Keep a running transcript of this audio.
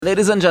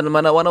Ladies and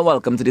gentlemen, I want to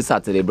welcome to the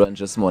Saturday brunch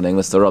this morning,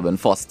 Mr. Robin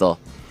Foster.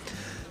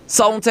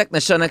 Sound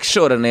technician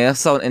extraordinaire,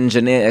 sound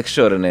engineer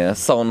extraordinaire,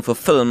 sound for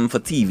film, for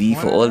TV,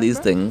 for all these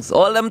things.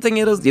 All them things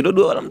you don't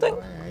do all them things?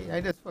 I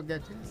just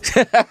forget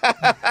it.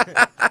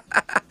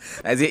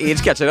 As your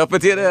age catching up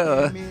with you there.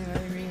 I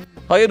mean.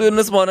 How you doing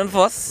this morning,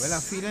 Foss? Well,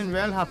 I'm feeling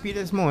well happy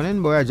this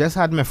morning, boy. I just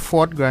had my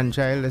fourth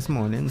grandchild this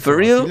morning. For so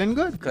real? I'm feeling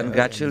good.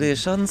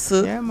 Congratulations,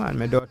 sir. Yeah, man.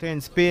 My daughter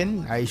in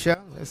Spain, Aisha,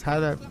 just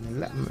had a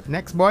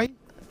next boy,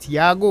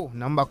 Tiago,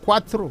 numero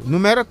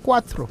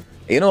cuatro.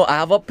 You know, I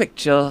have a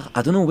picture.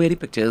 I don't know where the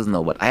picture is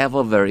now, but I have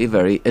a very,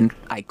 very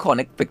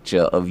iconic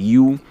picture of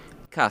you,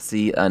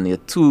 Cassie, and your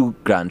two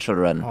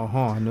grandchildren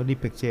I know the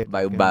picture.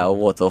 by a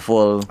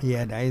waterfall.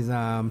 Yeah, that is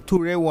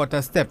Ture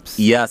Water Steps.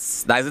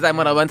 Yes, that's the time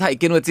when I went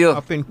hiking with you.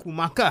 Up in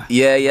Kumaka.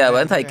 Yeah, I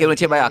went hiking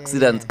with you by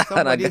accident.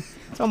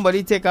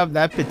 Somebody take up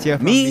that picture.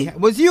 Me?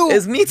 Was you?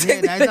 It's me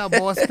taking That's a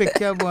boss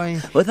picture,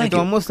 boy. Well, thank it you.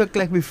 almost looked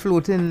like we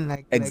floating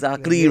like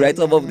Exactly, right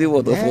above the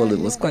waterfall. Yeah, It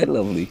was quite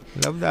lovely.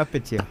 Love that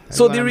picture. That's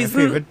So one the of my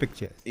reason- favorite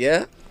pictures.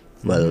 Yeah?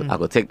 Well, I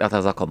could take that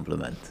as a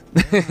compliment.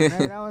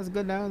 That was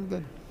good.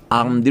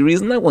 The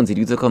reason I wanted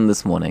you to come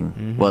this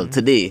morning, well,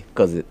 today,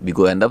 because we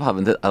go end up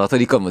having a lot of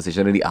the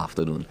conversation in the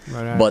afternoon.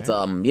 Right. But,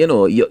 you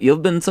know,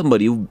 you've been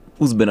somebody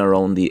who's been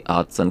around the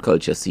arts and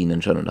culture scene in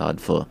Trinidad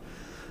for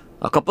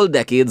a couple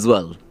decades,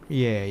 well.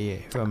 Yeah.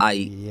 From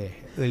I-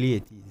 early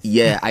 80s.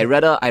 Yeah, I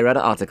read an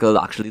article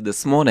actually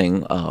this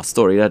morning, an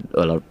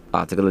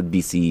article that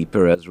BC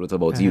Perez wrote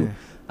about you,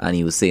 and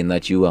he was saying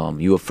that you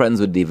were friends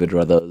with David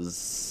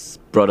Rudder's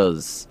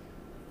brothers.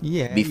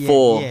 Yeah.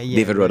 Before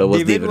David Rudder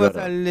was David was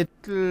Rudder. a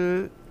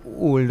little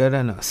older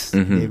than us.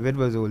 David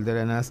was older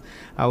than us.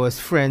 I was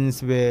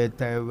friends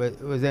with,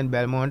 was in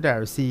Belmont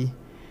RC.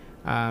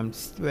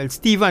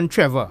 Steve and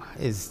Trevor,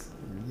 his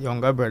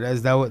younger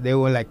brothers, they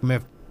were like my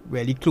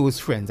really close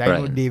friends. I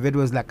know Right. David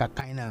was like a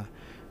kind of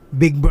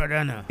big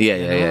brother now.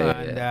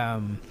 Yeah.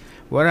 And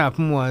what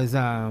happened was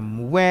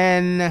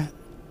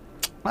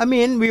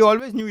we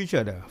always knew each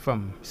other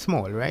from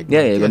small, right?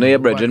 Yeah, you know your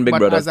brother and big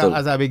brother as still.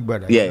 as a big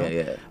brother.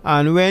 Yeah.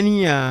 And when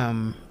he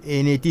in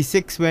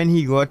 '86, when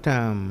he got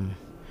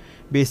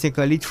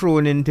basically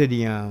thrown into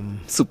the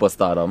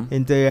Superstardom.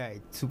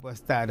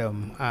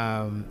 superstardom,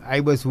 I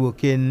was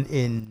working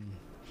in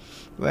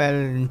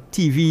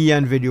TV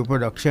and video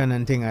production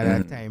and thing at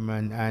that time,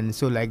 and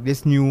so like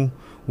this new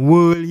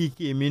world he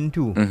came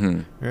into,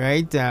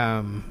 right?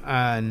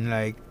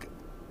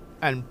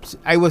 And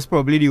I was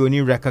probably the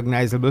only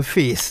recognizable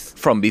face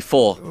From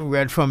before.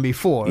 from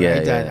before, Yeah,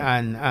 right? yeah.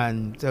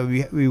 And so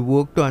we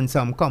worked on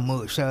some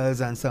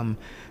commercials and some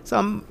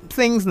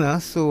things now.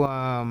 So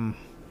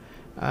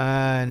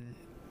and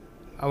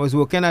I was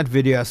working at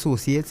Video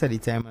Associates at the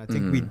time. I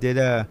think we did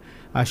a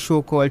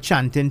show called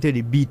Chanting to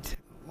the Beat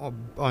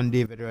on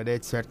David Rudder.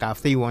 It's right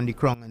after he won the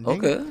crown and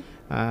thing.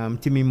 Okay.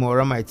 Timmy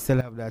Mora might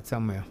still have that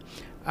somewhere.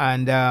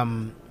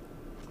 And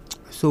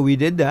so we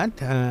did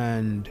that,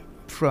 and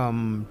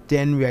from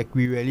then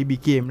we really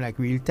became like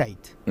real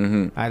tight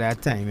at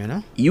that time, you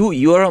know.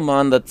 You are a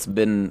man that's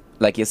been,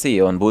 like you say,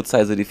 you're on both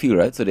sides of the field,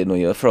 right? So they know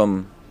you're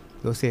from.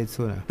 Don't say it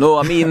so now. No,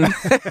 I mean,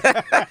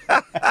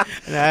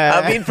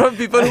 I mean from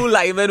people who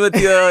lineman with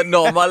your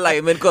normal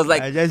lineman, because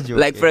I just joke,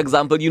 like for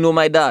example, you know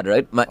my dad,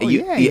 right?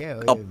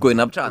 Going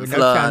up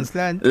Chancellor,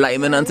 and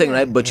lineman and thing,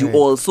 right? But you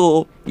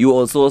also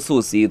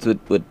associate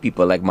with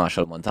people like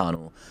Marshall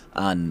Montano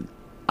and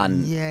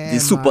the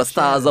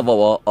superstars of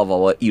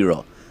our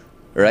era.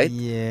 Right?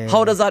 Yeah.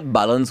 How does that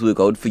balance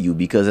work out for you?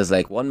 Because it's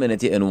like 1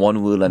 minute you're in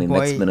one world and the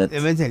next minute.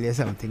 Let me tell you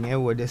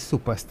something. With the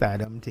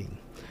superstardom thing.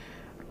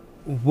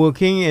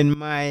 Working in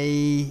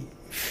my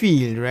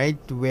field,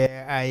 right,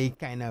 where I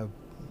kind of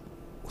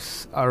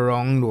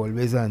around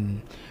always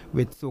and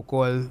with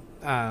so-called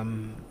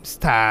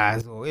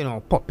stars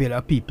or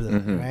popular people,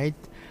 right?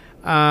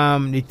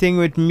 The thing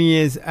with me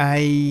is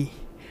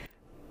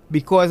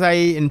because I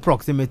in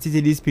proximity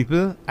to these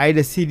people, I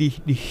just see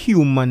the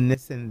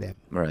humanness in them.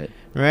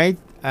 Right?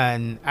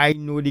 And I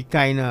know the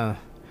kind of,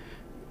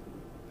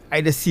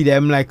 I just see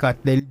them like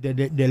at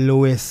the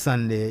lowest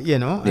and the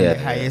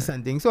highest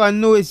and things. So I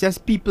know it's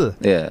just people.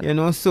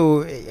 Yeah.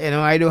 So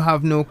I don't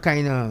have no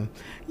kind of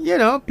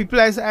people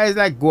I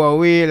like go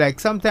away. Like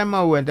sometime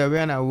I went away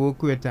and I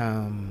work with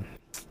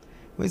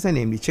what's her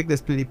name? The chick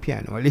that's play the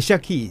piano, Alicia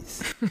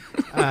Keys.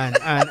 and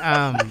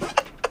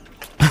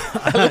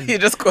you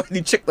just call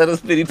the chick that was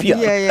playing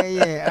piano.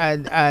 Yeah.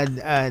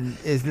 And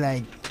it's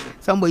like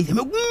somebody say,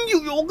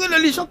 you're gonna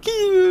Alicia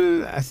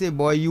Keys. I say,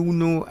 boy, you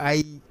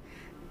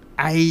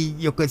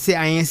could say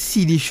I ain't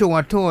see the show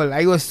at all.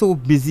 I was so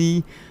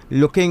busy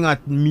looking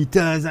at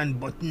meters and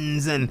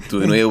buttons and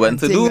do you know what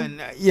to do? And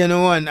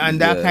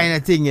that kind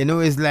of thing,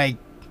 it's like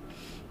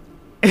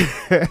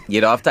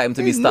you don't have time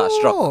to be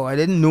starstruck. No, I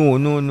didn't know.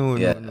 No,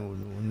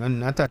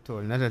 not at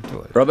all.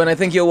 Robin, I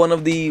think you're one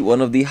of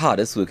the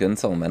hardest working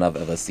songmen I've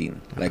ever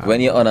seen. Like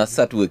when you're on a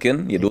set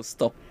working, you don't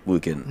stop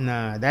working.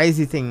 Nah, that is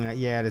the thing.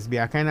 Yeah, there's be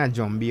a kind of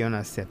zombie on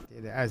a set.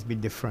 It has to be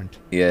different.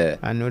 Yeah.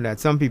 I know that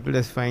some people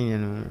just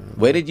find,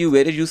 Where did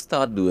you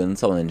start doing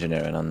sound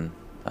engineering and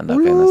and that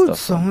kind of stuff.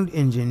 Sound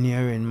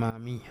engineering,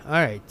 mommy. All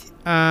right.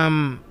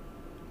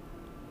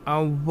 I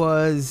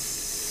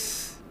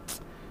was,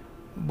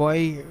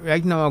 boy,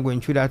 right now I'm going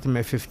through that with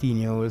my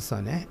 15-year-old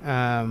son.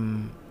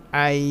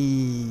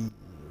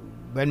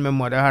 When my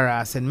mother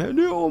harassing me,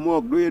 do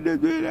homework, do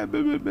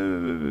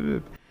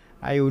it.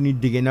 I only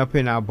digging up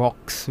in a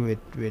box with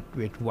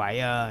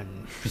wire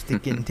and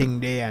sticking thing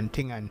there and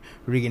thing and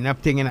rigging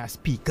up thing in a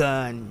speaker,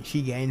 and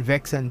she getting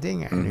vexed and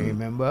thing. And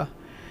remember,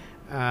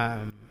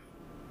 I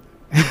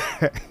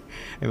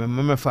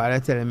remember my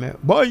father telling me,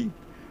 boy,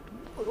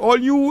 all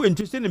you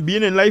interested in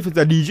being in life is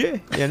a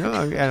DJ, and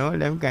all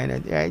them kind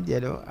of, right,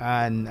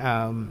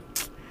 and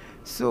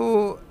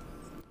so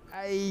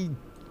I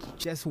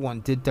just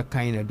wanted to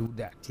kind of do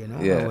that,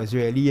 I was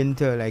really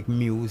into like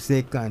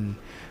music and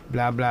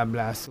blah blah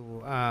blah. So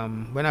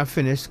when I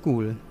finished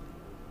school,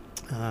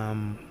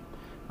 I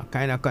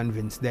kind of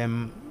convinced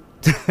them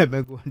to let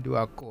me go and do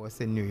a course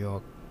in New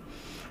York,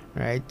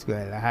 right?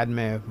 Well, I had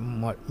my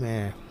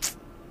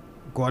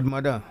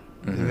godmother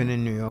living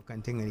in New York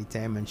and thing at the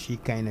time, and she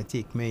kind of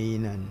take me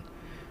in, and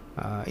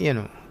I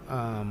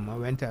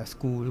went to a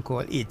school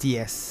called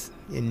ATS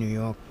in New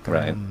York,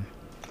 right?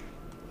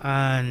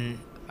 And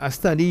I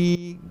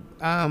study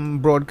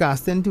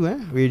broadcasting too,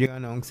 radio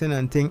announcing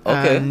and thing,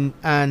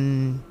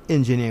 and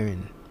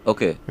engineering.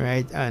 Okay.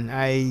 Right, and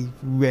I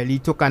really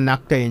took a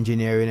knack to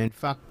engineering. In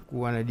fact,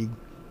 one of the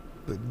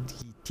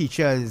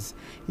teachers,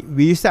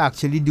 we used to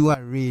actually do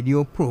a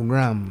radio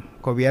program,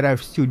 because we had a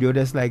studio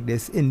just like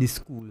this in the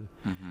school,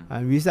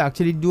 and we used to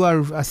actually do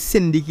a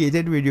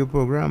syndicated radio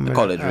program. The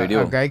college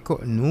radio? A guy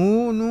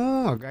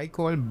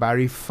called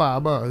Barry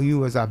Faber. He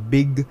was a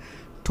big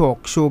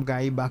talk show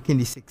guy back in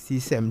the 60s,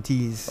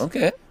 70s.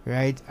 Okay.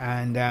 Right,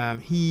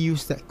 and he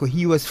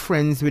was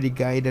friends with the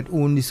guy that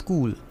owned the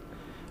school,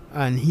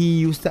 and he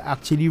used to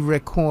actually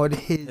record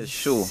his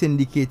show.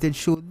 Syndicated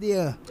show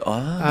there.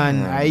 Ah.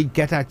 And I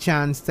get a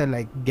chance to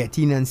like get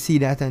in and see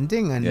that and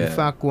thing. And in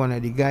fact, one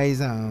of the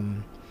guys,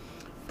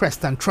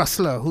 Preston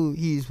Trussler,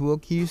 he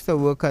used to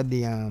work at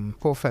the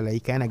poor fella. He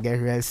kind of get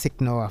real sick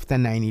now after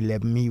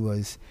 9/11. He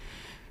was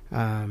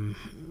the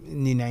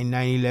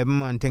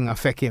 9/11 and thing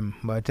affect him,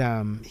 but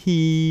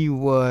he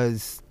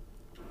was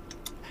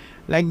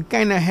like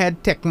kind of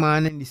head tech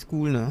man in the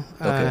school now,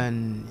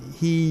 and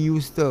he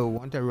used to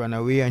want to run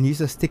away, and he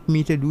used to stick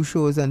me to do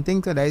shows and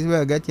things. So that's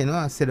where I get,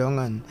 I sit down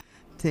and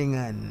thing,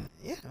 and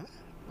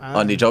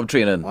on the job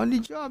training. On the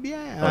job,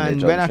 yeah.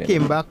 And when I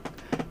came back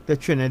to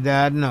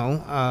Trinidad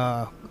now,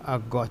 I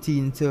got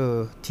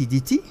into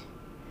TTT.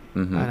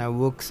 And I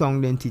worked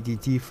sound in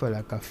TTT for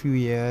like a few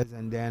years,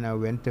 and then I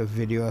went to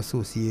Video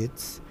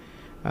Associates,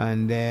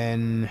 and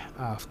then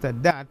after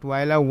that,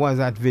 while I was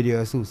at Video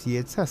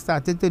Associates, I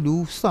started to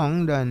do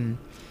sound, and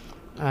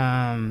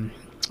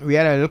we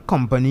had a little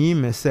company,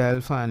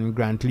 myself and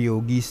Grant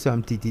Leogis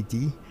from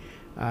TTT,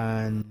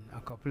 and a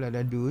couple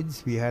other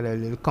dudes. We had a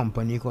little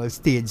company called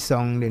Stage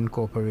Sound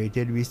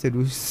Incorporated. We used to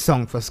do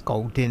song for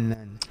scouting,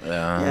 and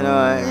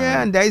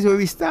and that's where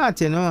we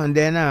start, and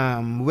then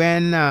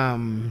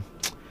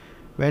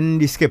when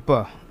the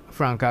skipper,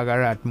 Frank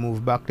Agarat,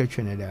 moved back to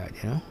Trinidad,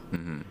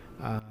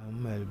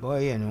 well,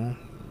 boy,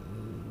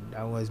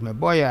 that was my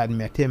boy. I had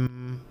met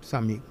him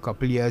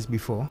couple years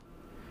before.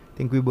 I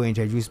think we were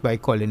introduced by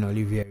Colin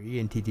Olivieri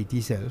in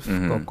TTT self.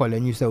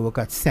 Colin used to work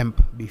at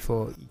SEMP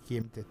before he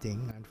came to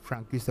thing, and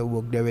Frank used to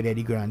work there with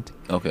Eddie Grant.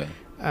 Okay.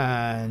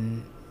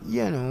 And,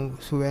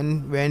 so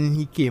when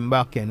he came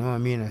back,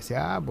 I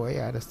said, boy,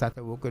 I had to start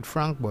to work with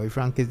Frank, boy.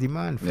 Frank is the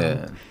man. Frank.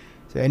 Yeah.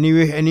 So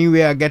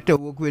anyway, I get to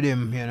work with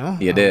him,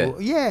 You did?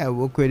 I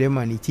work with him,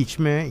 and he teach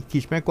me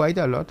quite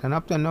a lot. And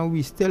up to now,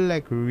 we still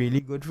like really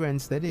good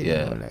friends today.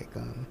 Yeah.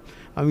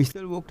 And we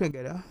still work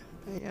together,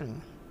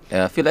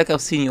 Yeah, I feel like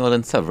I've seen you all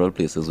in several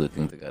places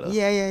working together.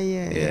 Yeah.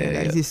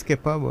 That's the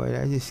skipper, boy.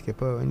 That's the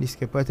skipper. When the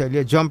skipper tell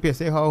you jump, you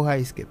say how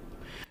high, skip.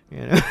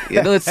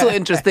 It's so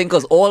interesting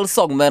because all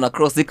songmen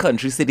across the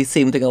country say the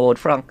same thing about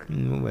Frank.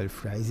 No, well,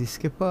 Fry is the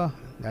skipper.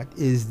 That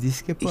is the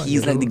skipper.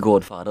 He's like the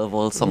godfather of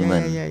all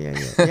songmen.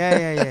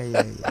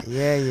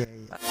 Yeah.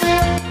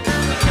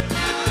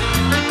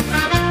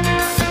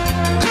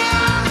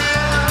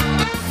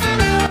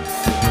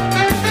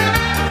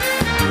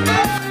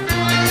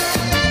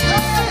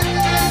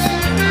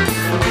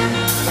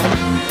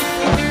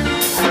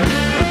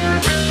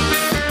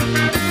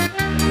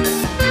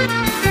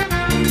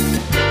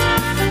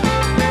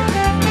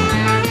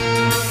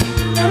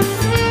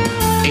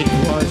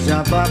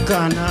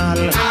 Bacchanal,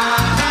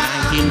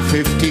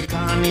 1950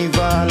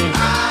 Carnival,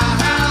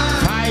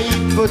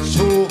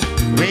 5'2",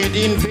 with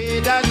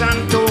invaders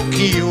and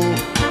Tokyo.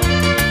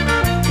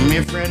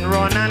 My friend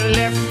run and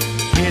left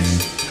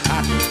his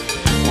hat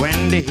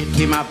when they hit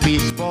him a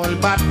baseball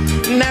bat.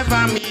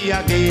 Never me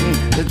again.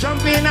 To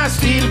jump in a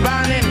steel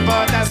band in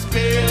Port of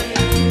Spain.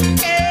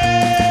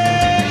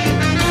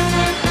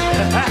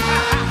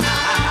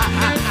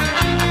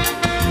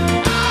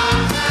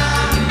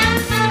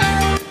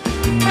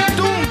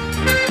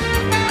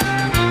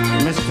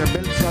 Mr.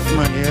 Bill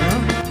Trotman here,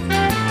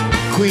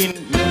 Queen,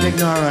 you're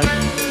ignorant.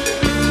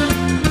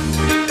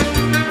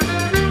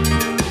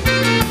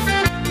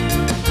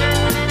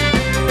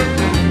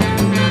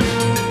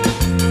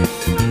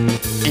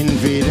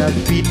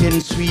 heart beating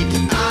sweet.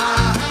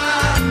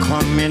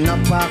 Coming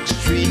up Park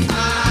Street.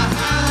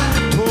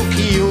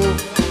 Tokyo,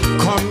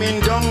 coming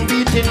down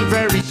beating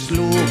very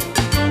slow.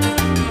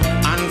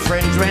 And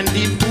friends when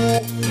the two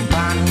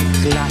band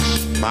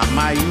clash.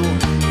 Mama you,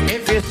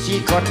 if you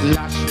see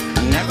cutlass,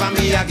 never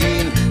me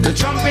again. To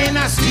jump in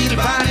a steel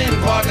band in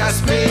Port of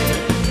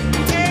Spain.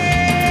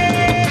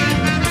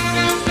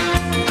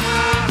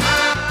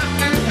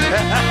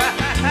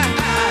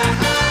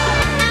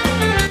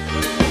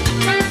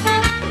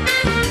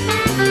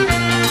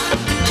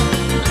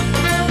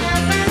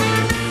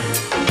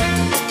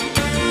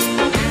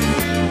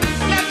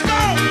 Let's go!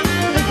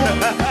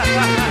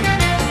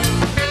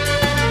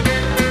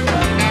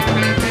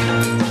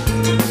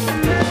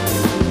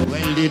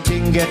 Well, the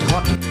thing get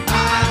hot.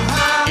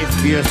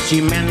 If you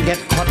see men get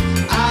caught.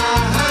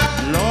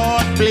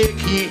 Lord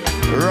Blakey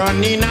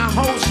running a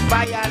house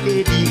by a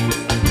lady.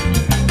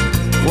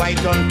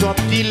 Right on top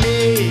the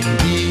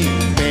lady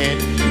bed.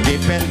 They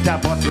bent a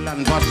bottle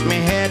and bust me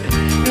head.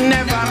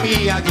 Never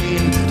me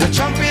again. To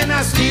jump in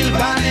a steel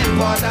band in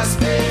Port of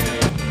Spain.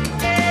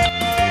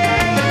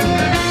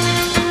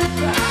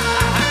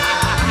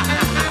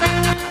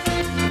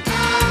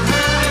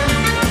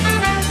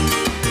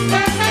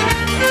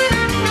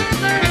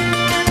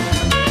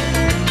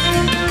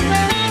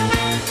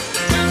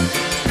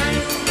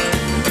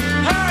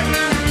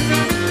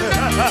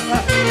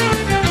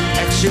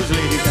 Excuse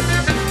ladies.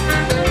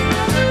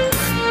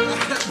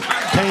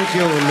 Thank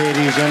you,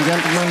 ladies and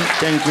gentlemen.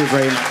 Thank you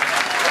very much.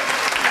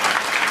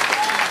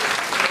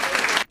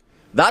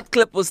 That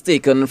clip was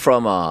taken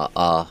from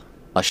a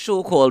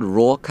show called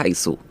Raw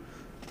Kaiso,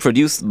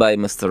 produced by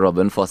Mr.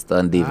 Robin Foster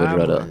and David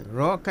Rudder. Boy.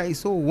 Raw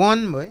Kaiso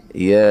 1, boy.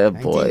 Yeah,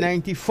 boy.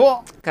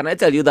 1994. Can I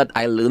tell you that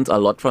I learned a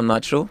lot from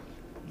that show?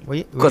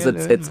 Because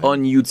it's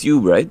on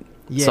YouTube, right?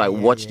 Yeah, so I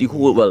watched the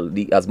whole,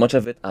 as much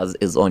of it as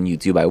is on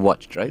YouTube, I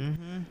watched, right?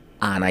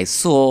 And I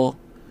saw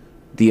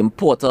the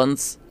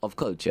importance of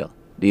culture,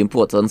 the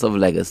importance of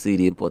legacy,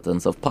 the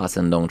importance of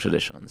passing down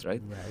traditions,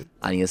 right?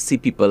 And you see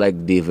people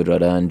like David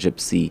Rudder and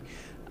Gypsy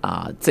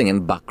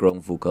singing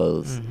background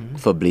vocals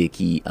for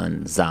Blakey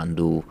and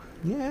Zando.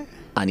 Yeah.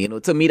 And, you know,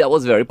 to me, that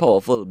was very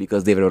powerful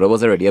because David Rudder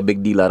was already a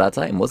big deal at that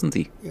time, wasn't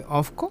he?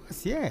 Of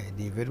course, yeah.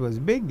 David was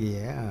big,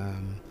 yeah.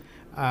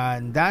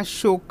 And that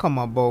show come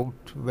about,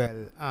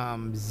 well,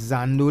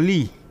 Zando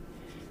Lee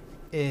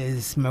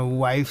is my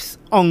wife's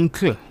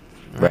uncle.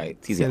 Right.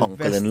 He's your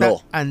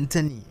uncle-in-law.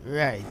 Anthony,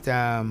 right.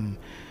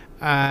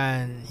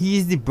 And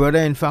he's the brother,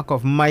 in fact,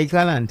 of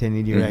Michael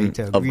Anthony, the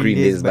writer. Of Green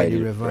Days by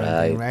the River.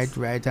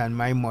 Right. And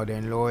my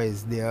mother-in-law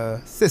is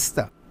their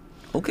sister.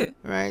 Okay.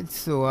 Right.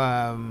 So,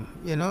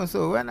 you know,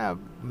 so when I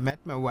met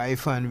my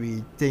wife and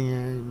we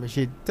think,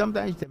 she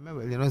sometimes tell me,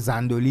 well, you know,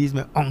 Zando Lee is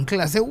my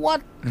uncle. I say,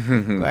 what?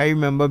 I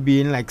remember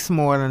being like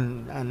small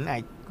and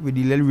like with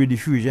the little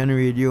rediffusion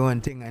radio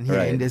and thing and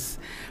hearing this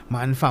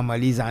man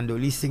family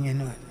Zando Lee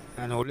singing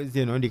and always,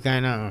 you know, the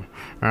kind of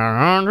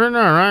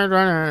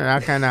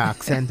that kind of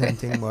accent and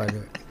thing. But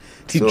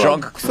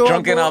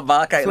drunk in our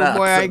back. So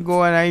boy, I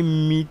go and I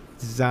meet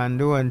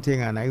Zando and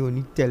thing, and I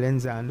only telling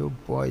Zando,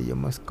 boy, you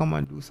must come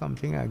and do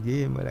something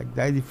again. But like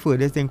that's the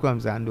furthest thing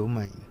from Zando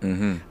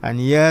mind. And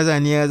years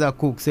of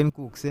coaxing,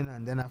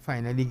 and then I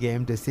finally get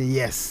him to say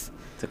yes.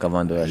 To come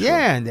on do a show.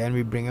 Yeah, and then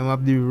we bring him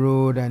up the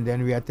road, and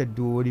then we had to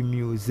do the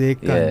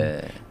music. Yeah.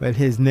 And, well,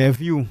 his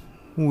nephew,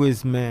 who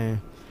is my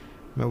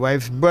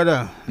wife's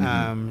brother,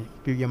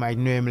 you might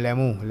know him,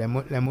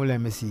 Lemo,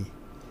 let me see.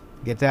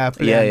 Guitar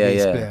player,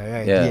 bass player,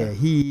 right? Yeah.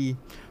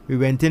 We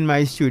went in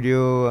my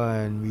studio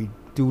and we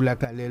do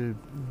like a little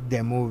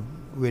demo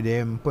with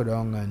him, put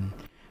on,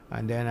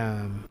 and then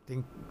I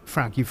think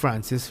Frankie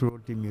Francis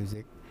wrote the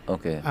music.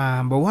 Okay.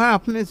 But what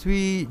happened is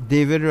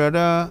David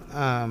Rudder,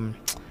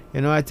 you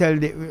know, I tell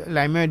David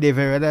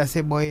Rudder, I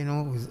say, boy, you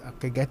know, I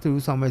could get to do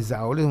something with I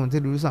always want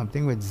to do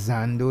something with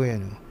Zando, you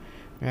know,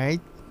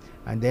 right?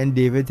 And then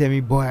David tell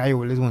me, boy, I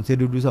always wanted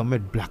to do something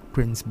with Black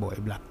Prince,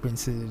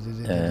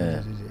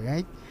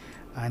 right?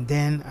 And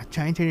then I'm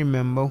trying to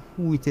remember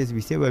who it is.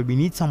 We say, well, we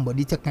need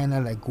somebody to kind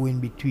of like go in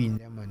between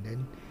them. And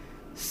then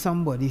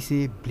somebody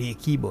say,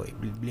 Blakey, boy.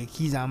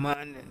 Blakey's a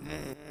man.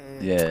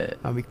 Yeah.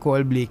 And we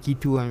called Blakey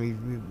too.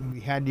 And we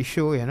had the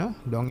show, you know,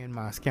 down in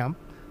Mass Camp.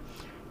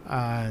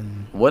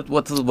 And what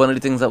was one of the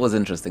things that was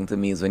interesting to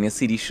me is when you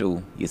see the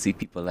show, you see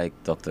people like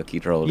Dr.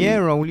 Keith Rowley. Yeah,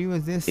 Rowley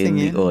was there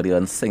singing. In the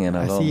audience singing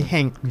along. I see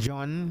Hank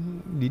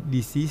John,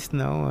 deceased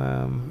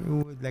now, who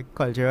was like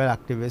cultural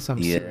activist from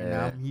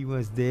Suriname. He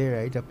was there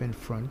right up in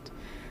front.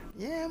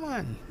 Yeah,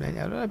 man. Like,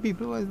 a lot of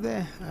people was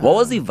there. What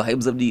was the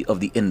vibes of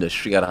the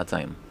industry at that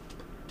time?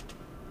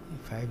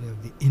 The vibes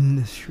of the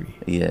industry.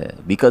 Yeah,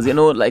 because you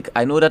know, like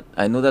I know that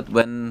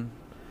when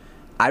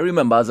I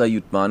remember as a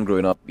youth man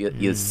growing up,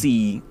 you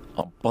see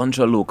a bunch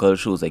of local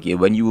shows, like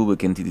when you were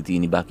working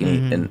TTT back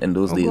in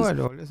those days. God,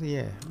 always,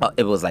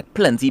 it was like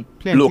plenty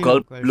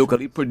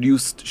locally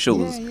produced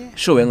shows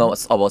showing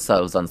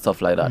ourselves and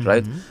stuff like that,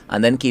 right?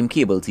 And then came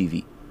cable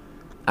TV,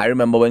 I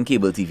remember when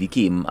cable TV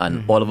came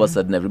and all of a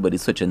sudden everybody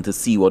switching to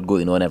see what's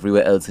going on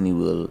everywhere else in the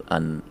world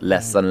and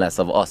less and less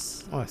of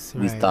us.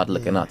 We start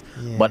looking at.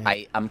 But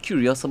I'm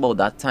curious about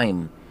that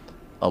time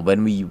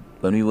when we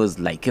was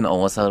liking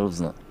ourselves.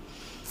 No?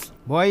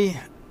 Boy,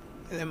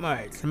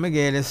 let me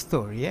get a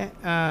story.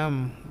 Yeah?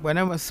 When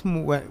I was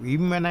small,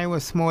 even when I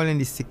was small in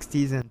the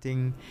 60s and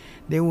thing,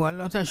 there were a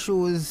lot of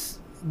shows.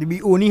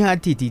 We only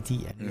had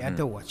TTT and we had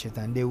to watch it,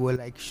 and they were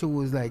like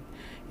shows like,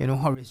 you know,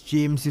 Horace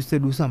James used to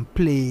do some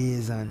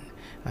plays, and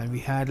we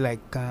had like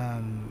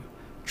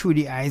Through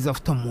the Eyes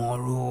of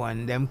Tomorrow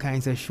and them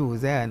kinds of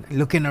shows there, and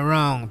Looking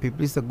Around. People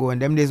used to go, and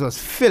them days was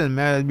film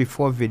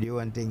before video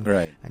and things,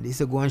 right? And they used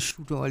to go and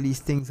shoot all these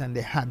things, and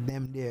they had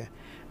them there.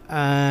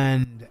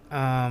 And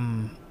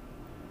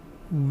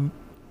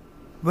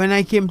when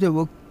I came to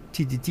work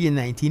TTT in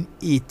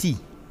 1980,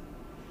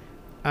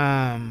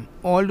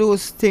 all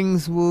those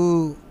things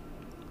were,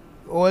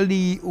 all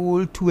the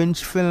old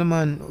 2-inch film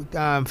and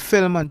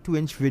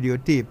 2-inch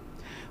videotape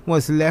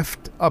was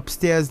left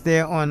upstairs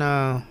there on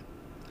a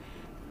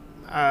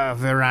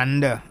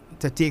veranda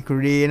to take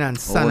rain and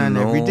sun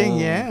everything,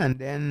 yeah. And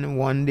then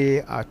one day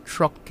a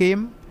truck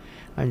came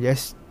and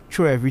just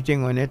threw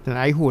everything on it, and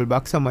I hold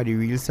back some of the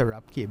reels to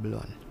wrap cable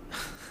on.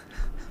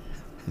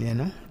 You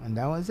know, and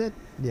that was it.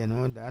 You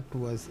know, that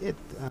was it.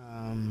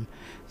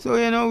 So,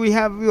 you know, we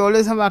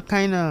always have a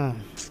kind of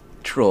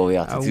throwaway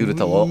attitude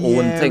with our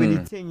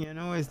own thing. You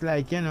know, it's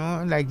like, you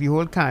know, like the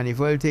whole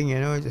carnival thing, you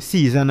know, it's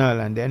seasonal,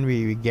 and then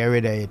we get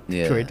rid of it,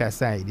 throw it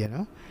aside, you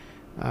know.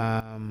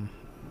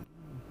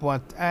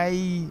 But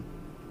I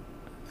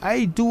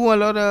do a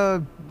lot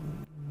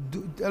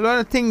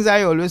of things.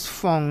 I always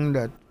found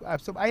that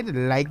I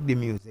like the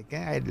music.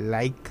 I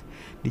like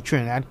the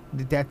Trinidad.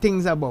 There are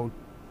things about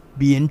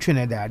being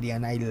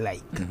Trinidadian I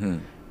like,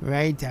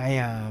 right?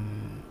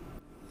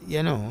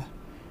 You know,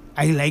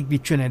 I like the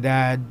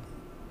Trinidad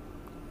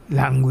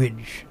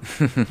language,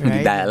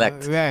 right?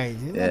 Dialect, right?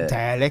 Yeah.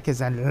 Dialect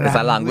is a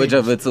language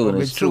of its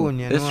own. It's true.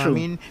 You know, I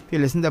mean, if you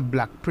listen to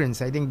Black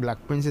Prince, I think Black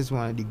Prince is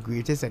one of the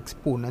greatest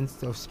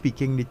exponents of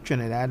speaking the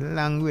Trinidad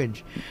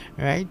language,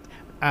 right?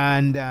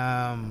 And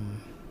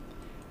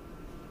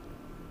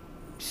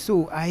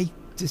so I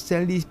just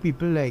tell these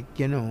people, like,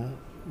 you know,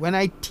 when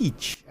I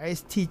teach, I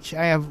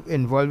have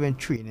involved in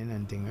training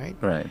and thing, right?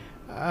 Right.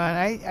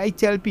 And I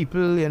tell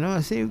people, you know,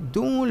 I say,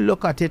 don't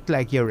look at it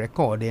like you're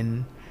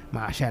recording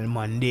Marshall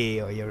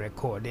Monday or you're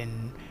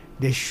recording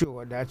this show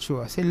or that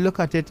show. I say, look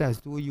at it as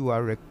though you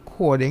are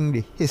recording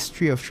the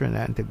history of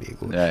Trinidad and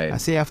Tobago. Right. I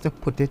say you have to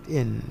put it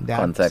in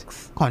that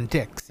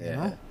context, you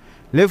know.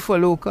 Live for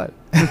local.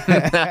 You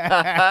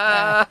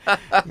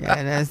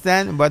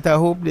understand? But I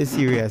hope they're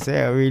serious.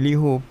 I really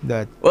hope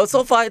that. Well,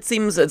 so far it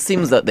seems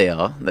that they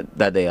are.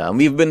 That they are. And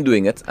we've been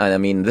doing it, and I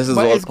mean, this is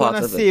all part of it. But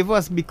it's gonna save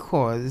us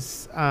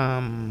because,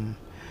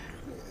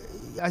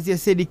 as you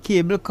say, the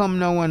cable come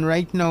now, and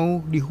right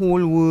now the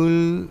whole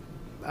world,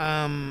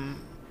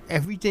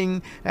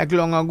 everything. Like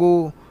long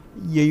ago,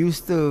 you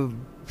used to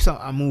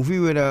a movie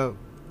with a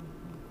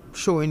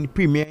show in the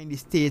premiere in the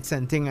States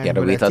and thing, and you had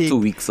to wait 2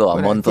 weeks or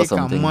a month or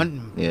something.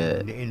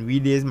 In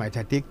we days might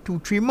have take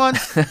 2-3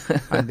 months,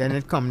 and then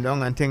it come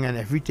down and thing, and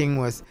everything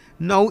was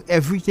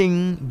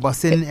everything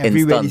bussing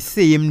everywhere the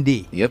same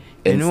day. Yep,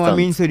 you know what I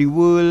mean? So the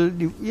world,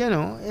 you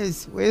know,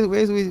 is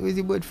where's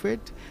the word for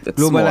it?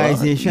 It's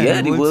globalization. Smaller.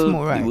 Yeah, the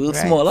world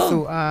smaller.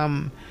 So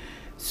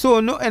so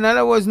no, in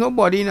other words,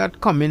 nobody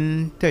not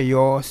coming to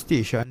your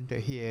station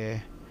to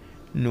hear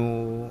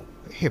no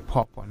hip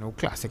hop or no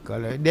classical.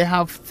 They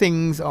have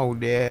things out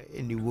there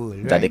in the world,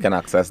 right? That they can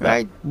access that.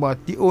 Right?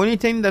 But the only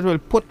thing that will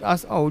put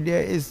us out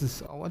there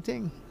is our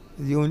thing.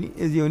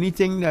 Is the only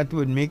thing that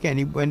would make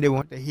when they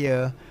want to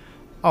hear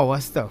our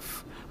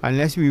stuff.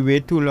 Unless we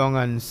wait too long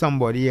and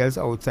somebody else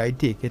outside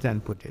take it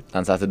and put it.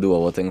 And start to do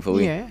our thing for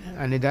we. Yeah,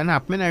 and it done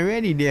happen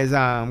already. There's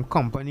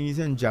companies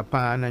in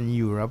Japan and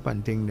Europe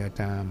and things that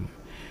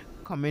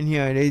come in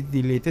here.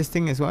 The latest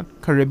thing is what?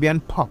 Caribbean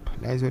pop.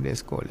 That's what they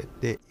call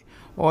it.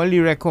 All the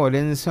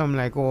recordings from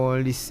like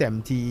all the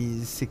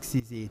 70s,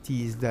 60s,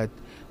 80s that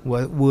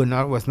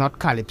was not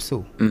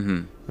calypso,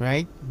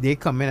 right? They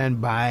come in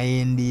and buy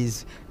in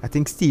these. I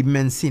think Steve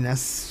Messina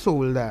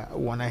sold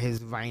one of his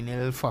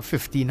vinyl for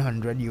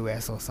 $1,500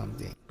 US or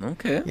something.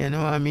 Okay. You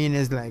know what I mean?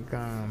 It's like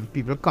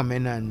people come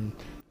in and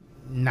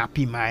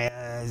Nappy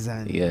Myers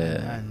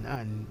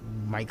and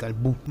Michael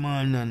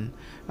Bootman and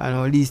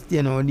all these,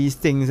 you know, these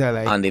things are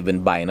like. And they've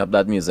been buying up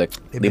that music.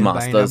 The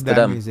masters to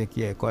them.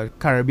 Music, called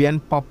Caribbean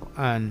pop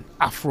and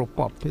Afro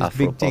pop. It's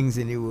big things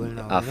in the world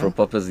now. Afro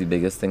pop is the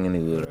biggest thing in the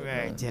world.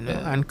 Right, you know,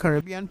 and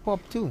Caribbean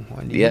pop too.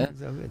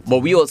 But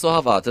we also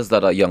have artists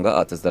that are younger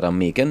artists that are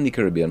making the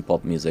Caribbean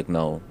pop music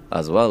now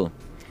as well.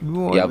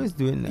 We're always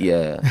doing that.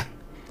 Yeah.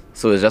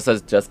 So it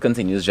just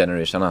continues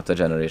generation after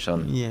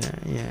generation. Yeah.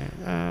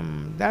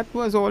 That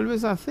was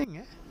always a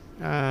thing.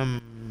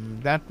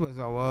 That was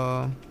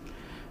our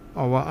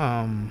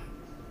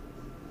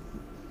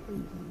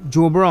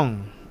Joe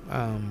Brown.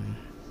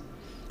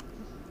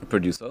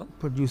 producer.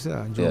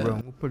 Joe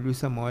Brown, who produced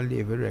some all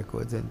David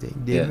records and things.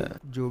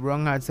 Joe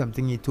Brown had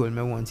something he told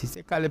me once. He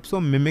said Calypso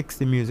mimics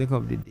the music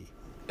of the day.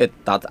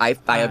 I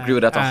agree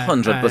with that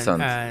 100%.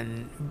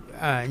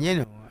 And you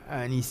know,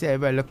 and he said,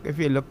 well, look, if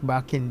you look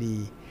back in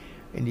the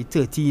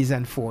 30s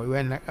and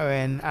 40s,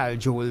 when Al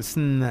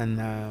Jolson and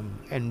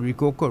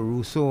Enrico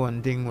Caruso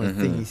and thing was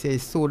thing, he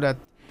says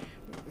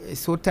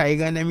so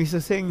Tiger and them used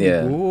to sing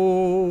the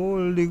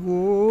gold,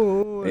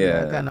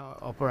 that kind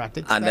of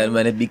operatic and style. then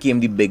when it became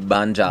the big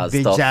band jazz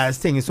stuff, jazz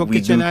thing, so we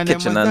Kitchen do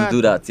Kitchen and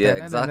do that,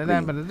 exactly.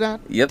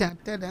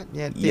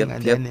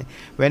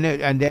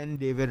 And then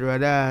David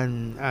Rudder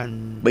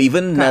and but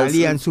even Carly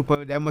Nelson and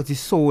Super, them was the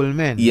soul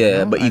men.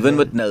 but even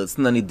with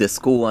Nelson and the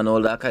disco and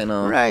all that kind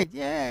of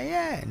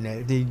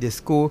the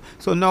disco.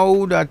 So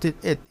now that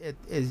it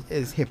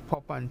is hip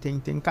hop and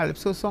thing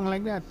Calypso song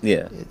like that.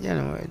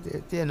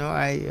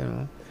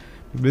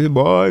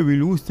 Boy, we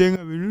lose things,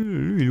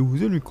 we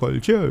losing the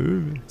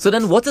culture. So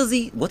then what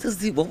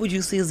would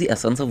you say is the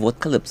essence of what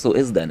Calypso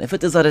is then? If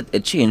it is that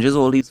it changes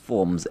all these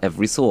forms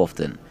every so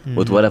often,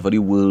 with whatever the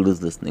world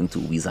is listening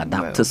to, we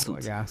adapt to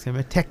suit. Yeah,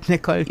 a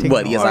technical thing.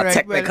 Well, he's a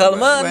technical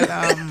man.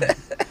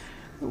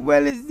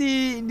 Well, it's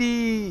the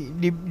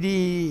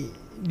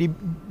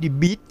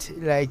beat,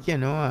 like,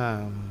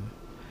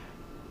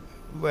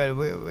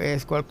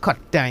 it's called cut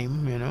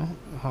time,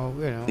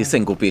 the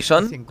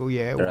syncopation.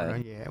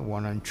 Right.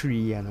 1 and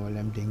 3 and all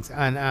them things.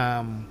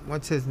 And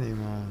what's his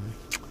name?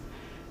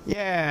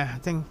 I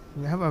think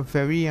we have a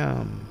very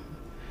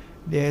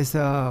there's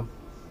a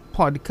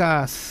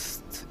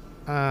podcast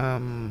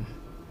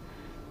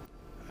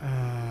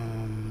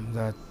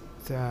that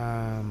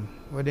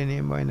what the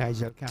name by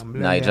Nigel Campbell.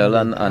 Nigel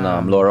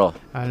and Laura.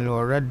 And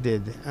Laura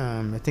did.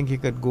 I think you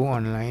could go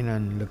online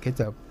and look it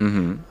up.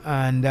 And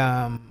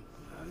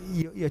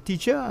your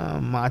teacher,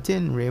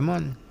 Martin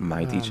Raymond.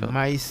 My teacher.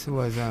 Mice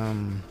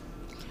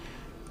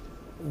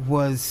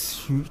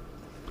was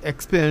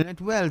explaining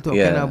it well,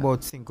 talking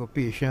about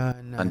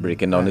syncopation and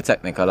breaking down the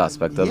technical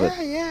aspect of it.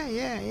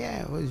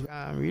 It was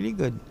really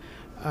good.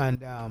 And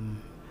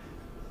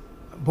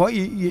boy,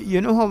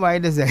 you know how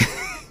wide is it?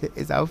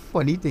 It's a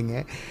funny thing,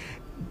 eh?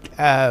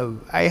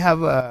 I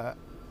have a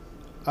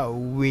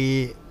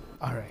way.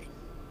 All right.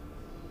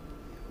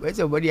 When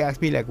somebody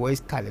asks me like, what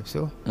is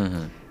Calypso?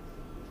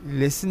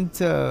 Listen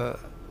to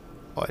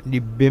the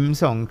BIM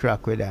song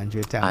track with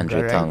Andrew Tanka.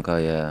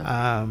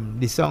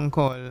 The song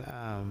called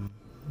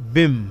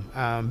BIM.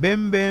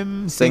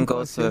 BIM, Sink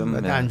or Swim.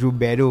 With Andrew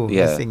Bedo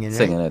was singing it.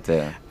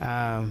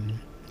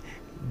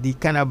 The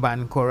kind of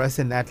band chorus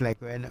and that, like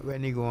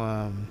when you go,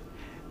 and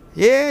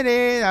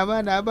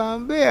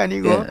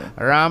you go,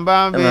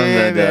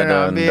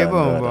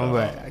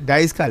 that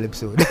is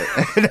Calypso.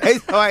 That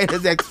is how I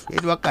just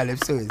explain what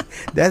Calypso is.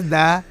 That's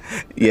that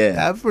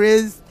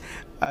phrase.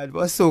 And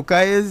what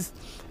soca is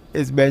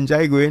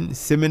Benjai going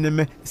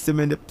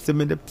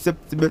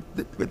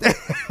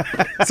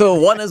So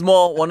one is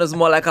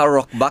more like a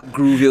rock back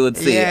groove, you would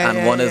say,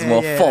 and one is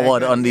more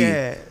forward on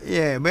the.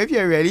 But if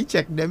you really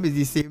check them, it's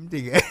the same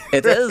thing.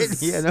 It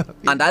is.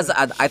 And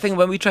I think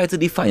when we try to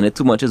define it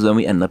too much is when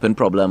we end up in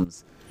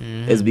problems.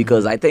 Is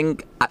because I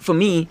think for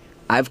me,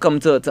 I've come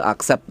to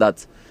accept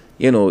that,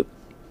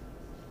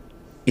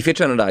 if you're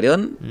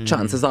Trinidadian,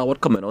 chances are what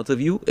coming out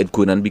of you, it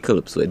couldn't be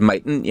Calypso. You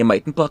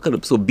mightn't put a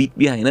Calypso beat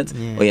behind it,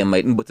 or you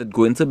mightn't, but it's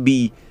going to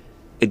be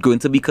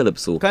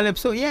Calypso.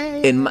 Calypso,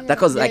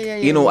 because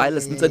I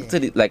listen to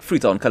the, like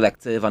Freetown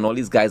Collective and all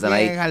these guys,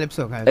 and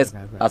Calypso.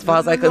 As far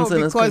as I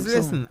concern, because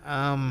listen,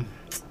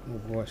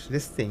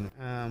 this thing,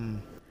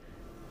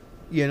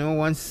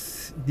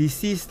 once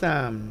deceased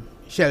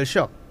Shell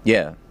Shock.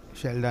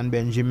 Sheldon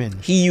Benjamin.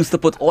 He used to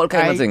put all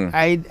kinds of things.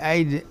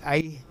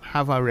 I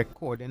have a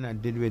recording I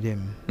did with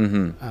him.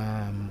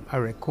 I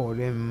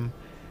recorded him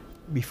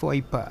before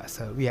he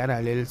passed. We had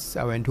I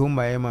went home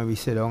by him and we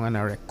sat down and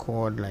I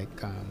record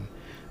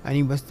and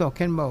he was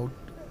talking about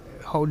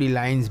how the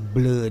lines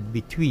blurred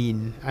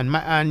between, and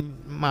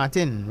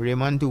Martin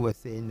Raymond too was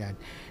saying that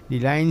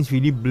the lines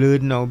really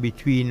blurred now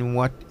between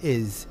what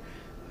is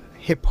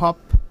hip hop,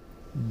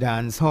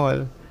 dance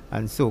hall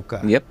and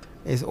soca.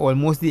 It's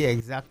almost the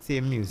exact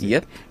same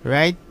music.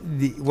 Right?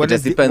 It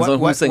just depends on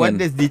who's singing.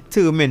 What is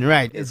determined,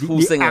 right? It's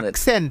who's singing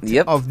accent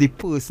of the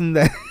person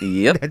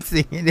that's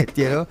singing it,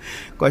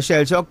 Because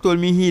Shell Shock told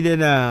me he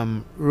did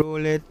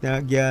Roll It,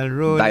 Girl,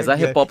 Roll It. That's a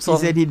hip hop song.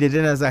 He said he did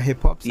it as a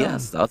hip hop song.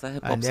 Yes, that's a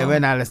hip hop song. And then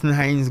when Alison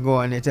Hines go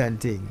on it and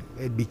thing,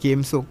 it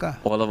became soca.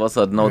 All of a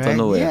sudden, out of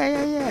nowhere.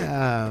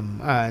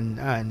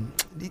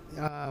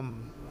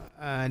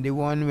 And the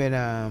one with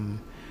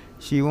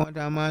she want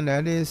a man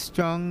that is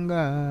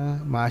stronger.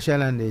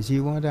 Marshall and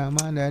she want a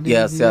man that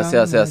is yes.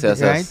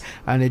 Right?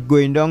 And it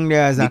going down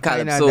there as a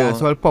kind of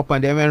dancehall pop,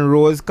 and then when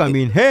Rose come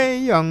in, hey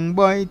young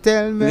boy,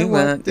 tell me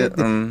what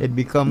it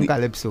become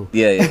Calypso.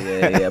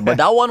 But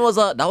that one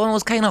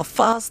was kind of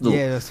fast though.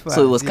 Yeah, it was fast.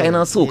 So it was kind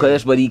of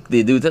soca-ish, but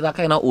they do that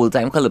kind of old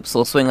time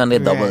Calypso swing and they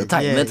double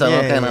time it and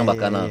all kind of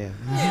bacana.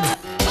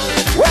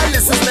 Well,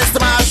 this is Mr.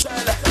 Marshall,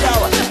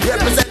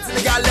 representing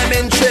the girl them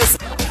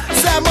interest.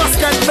 So I must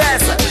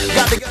confess,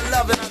 got the girl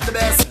loving at the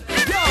best.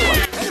 Yo,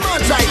 any man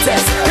try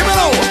test, give me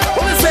know.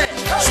 What we say?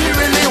 She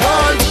really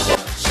wants.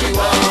 She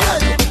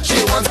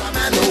wants a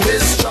man who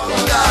is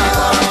stronger.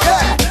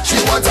 Yeah. She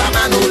wants a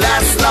man who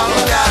lasts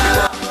longer.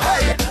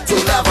 Hey, to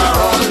love her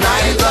all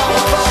night long.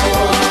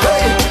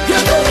 Hey,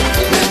 yeah,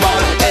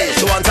 hey,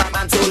 she wants a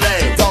man to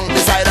lay down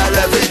beside her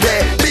every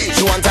day. B,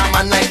 she wants a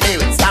man like me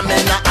with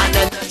stamina and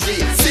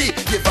energy. C,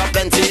 give her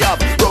plenty of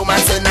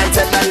romance and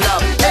tender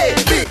love. A,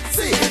 B,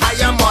 C, I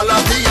am all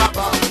of the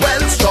above.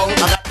 Well strong,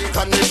 I got the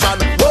condition.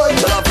 Boy,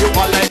 to love you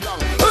all night long.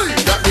 Hey,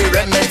 got the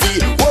remedy.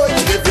 Boy,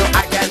 to give you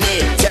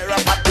agony. Tear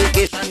up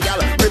application,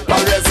 girl, rip a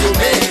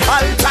resume.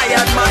 All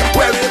tired man,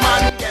 weary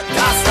man, get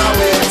cast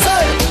away.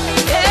 Say,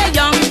 hey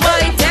young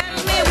boy, tell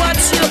me what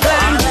you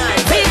got.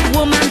 Big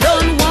woman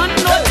don't want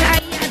no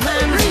tired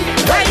man.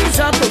 Rise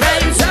up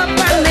and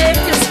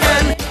make you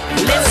stand.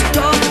 Let's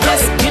talk,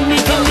 just give me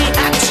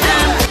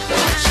action.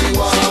 she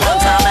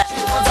wants a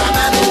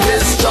man who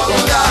is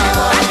stronger.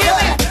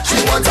 She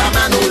wants a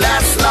man who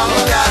lasts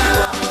longer.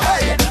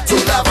 Hey, to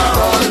love her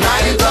all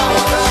night long.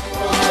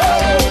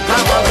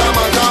 Come on, come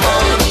on, come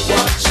on.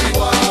 What she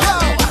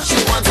wants? She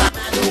wants a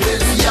man who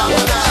is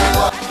younger.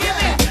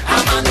 A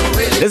man who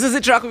really. This is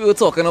the track we were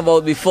talking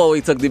about before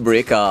we took the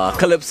break.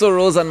 Calypso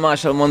Rose and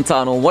Marshall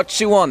Montano. What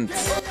she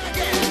wants?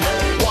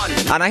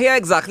 And I hear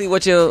exactly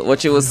what you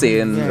were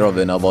saying, Yeah.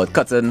 Robin, about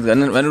cutting.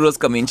 And when it was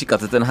coming, she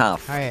cut it in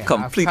half. Oh, yeah,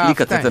 Completely half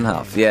cut it in time.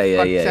 half. Yeah.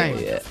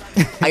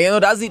 Cut And you know,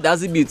 that's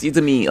the beauty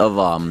to me of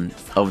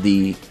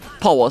the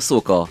power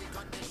soca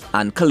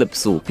and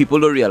calypso.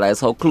 People don't realize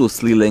how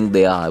closely linked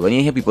they are. When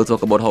you hear people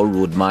talk about how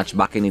road march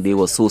back in the day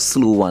was so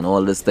slow and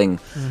all this thing,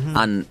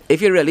 and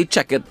if you really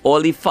check it,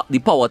 all the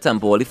power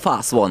tempo, all the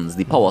fast ones,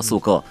 the power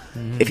soca,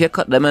 if you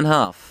cut them in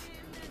half,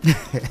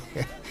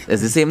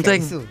 it's the same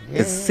thing. Kaiso,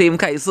 It's the same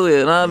kaiso,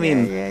 you know what I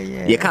mean?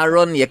 Yeah. You can't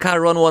run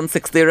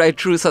 160 right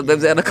through.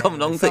 Sometimes you have to come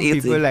down to Some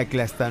 80. people like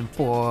Leston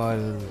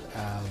Paul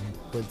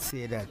would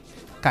say that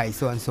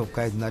Kaiso and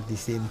soca is not the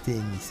same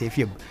thing. Say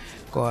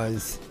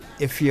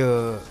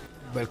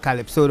well,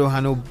 calypso don't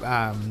have no,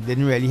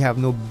 didn't really have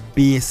no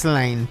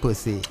baseline per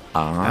se.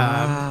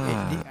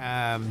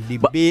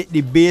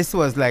 The bass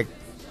was like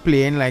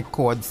playing like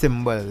chord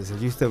symbols.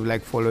 It used to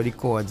like follow the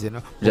chords, you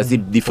know. Just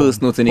the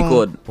first note in the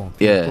chord.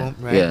 Yeah,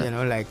 right? yeah. You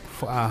know, like.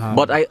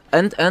 But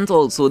and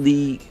also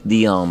the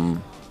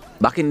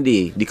back in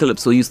the day, the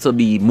calypso used to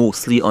be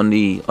mostly on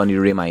the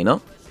re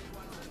minor.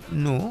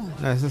 No,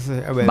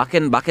 necessarily. Well,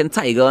 Back in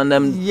Tiger and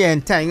them. yeah,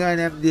 and Tiger and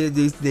them,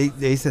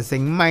 they used to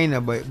sing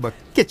minor, but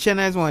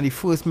Kitchener is one of the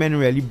first men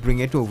really bring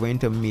it over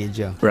into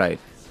major. Right.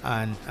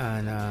 And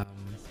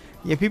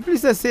yeah, people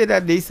used to say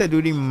that they used to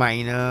do the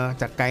minor,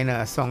 that kind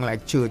of song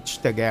like church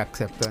to get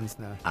acceptance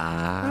now.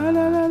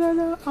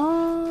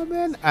 Oh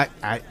man,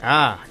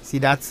 see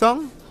that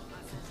song?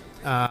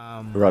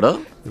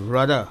 Rudder?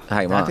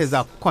 Hi, That Mas. is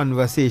a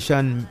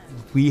conversation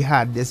we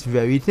had, this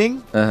very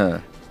thing,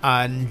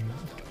 and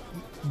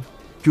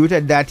due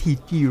to that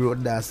he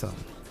wrote that song.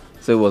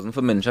 So it wasn't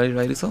for Mincha he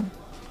wrote the song?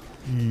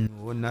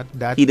 No, not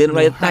that. He didn't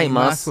write High High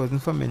Mass.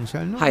 wasn't for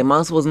mention. No. High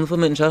Mass wasn't for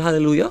Mincha,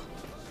 hallelujah?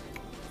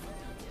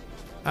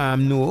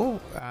 No.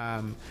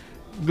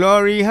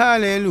 Glory,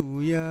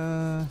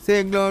 hallelujah.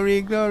 Say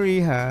glory,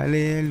 glory,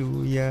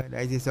 hallelujah.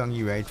 That's the song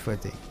you write for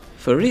thing.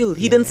 For real?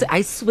 He didn't say,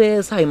 I swear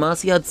it's High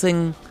Mass he had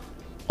sing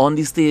on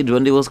the stage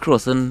when they was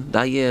crossing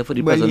that year for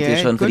the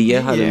presentation for the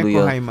year, hallelujah.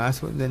 Yeah, High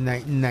Mass was the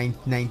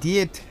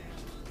 98.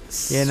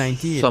 Yeah,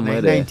 98.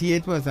 Somewhere there.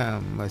 98 was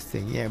must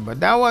thing. Yeah,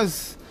 but that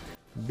was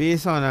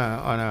based on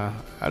a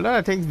lot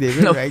of things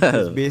David writes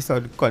is based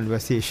on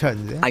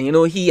conversations. And you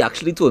know, he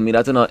actually told me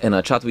that in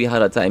a chat we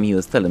had at time, he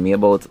was telling me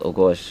about, oh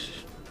gosh,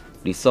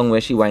 the song where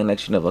she whine like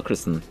she never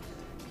christened.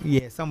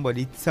 Yeah, some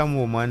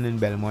woman in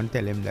Belmont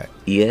tell him that.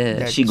 Yeah,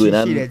 That she going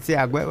on. She did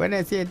say, when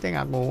I say a thing,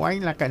 I go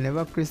whine like I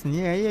never christened.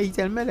 Yeah, he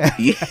tell me that.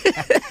 Yeah.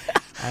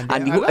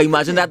 And you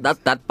imagine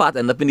that part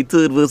end up in the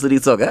third verse of the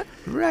song, eh?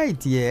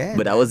 Right, yeah.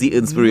 But that was the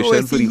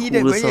inspiration for the whole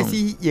song. When you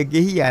see, you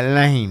get a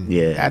line.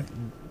 Yeah. That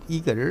he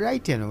got it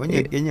right, you know. When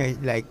you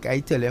like I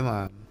tell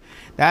him,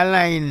 that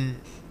line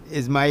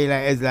is my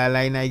line, is the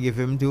line I give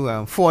him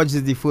to. Forge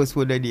is the first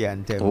word of the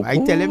anthem. Oh. I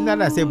tell him that,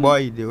 I say,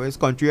 boy, the West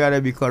Country ought to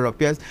be corrupt.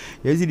 Yes,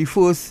 you see the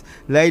first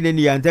line in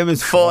the anthem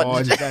is Forge.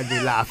 forge. And they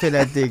laugh at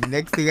that thing.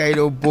 Next thing I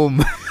know,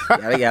 boom.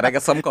 Yeah, I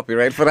got some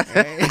copyright for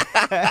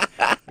that.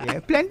 Yeah,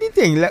 plenty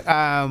things. Like there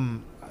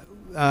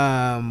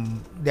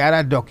are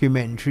a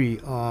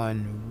documentary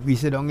on, we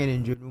sit down in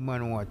engine room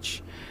and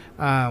watch.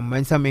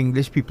 When some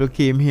English people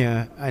came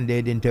here and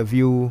they'd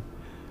interview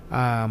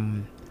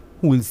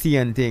Woolsey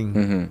and thing.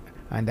 Mm-hmm.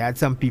 And they had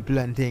some people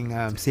and thing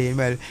saying,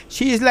 well,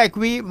 she's like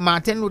we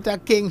Martin Luther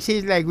King,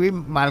 she's like we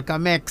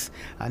Malcolm X.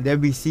 And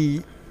then we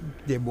see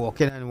they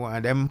walking and one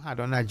of them had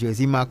on a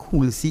jersey mark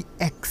Woolsey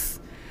X.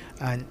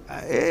 And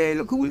hey,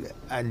 look who,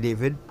 and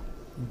David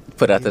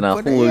Put that in a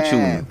whole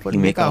tune. He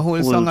make a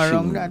whole song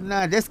around that.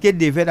 Nah, just get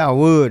David a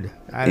word.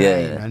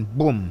 And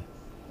boom.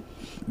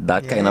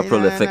 That kind of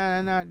prolific.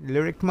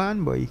 Lyric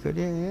man, boy. He could,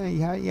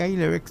 he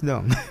lyrics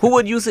down. Who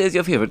would you say is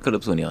your favorite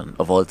Calypsonian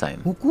of all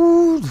time? Who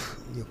could?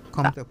 You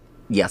come to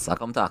Yes, I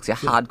come to ask you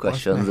hard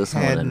questions this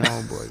morning.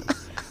 now, boy.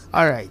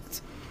 All right.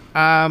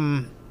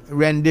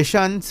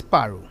 Rendition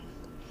Sparrow.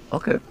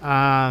 Okay.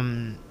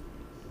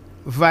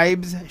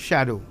 Vibes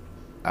Shadow.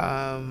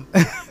 Like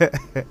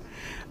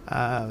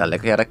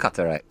we had to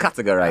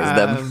categorize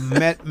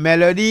them.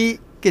 Melody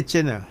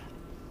Kitchener.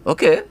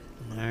 Okay.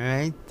 All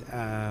right.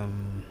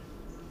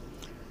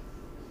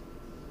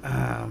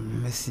 Let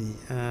me see.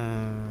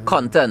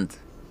 Content.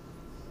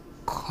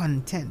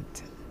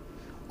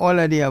 All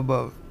of the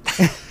above.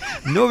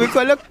 No,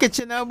 because look,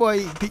 Kitchener,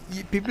 boy.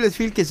 People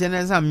feel Kitchener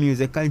is a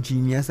musical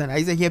genius, and I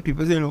hear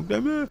people say, "Look,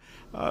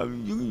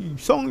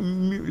 song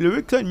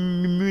lyrics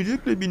and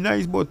music will be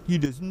nice, but he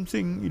doesn't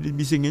sing. He just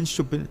be singing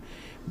stupid."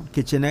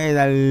 Kitchener is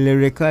a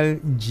lyrical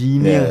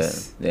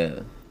genius.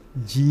 Yeah.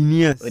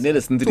 Genius. When you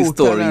listen to the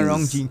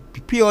stories,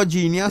 pure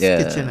genius,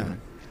 Kitchener.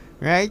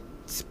 Right?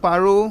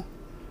 Sparrow,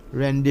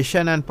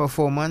 rendition and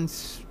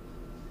performance,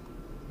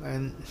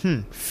 and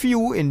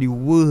few in the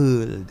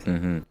world,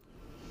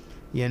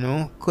 you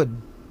know, could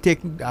take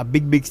a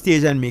big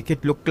stage and make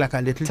it look like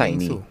a little tiny,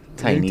 thing. So,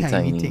 tiny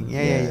thing.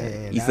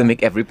 Yeah. He used to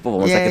make every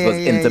performance like it was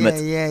intimate.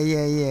 Yeah.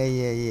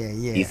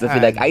 He used to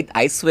feel like,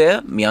 I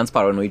swear, me and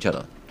Sparrow know each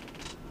other.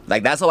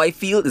 Like, that's how I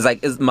feel. It's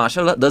like,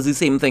 Marshall does the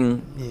same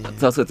thing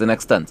to a certain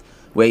extent,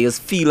 where you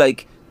just feel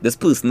like this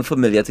person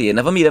familiar to you. You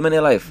never meet them in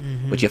your life,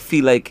 but you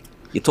feel like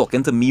you're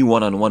talking to me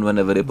one-on-one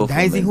whenever they perform.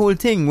 That's the whole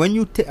thing. When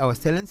you, I was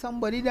telling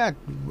somebody that,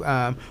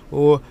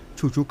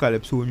 Chuchu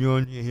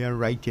Calypsonian, you hear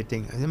right your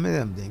thing.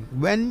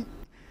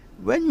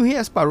 When you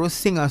hear Sparrow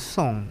sing a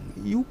song,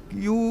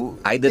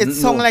 I didn't it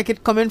sound like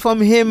it coming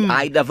from him.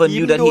 I never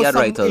knew that he had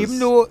writers. Even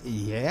though,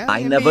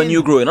 I never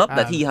knew growing up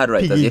that he had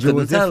writers. You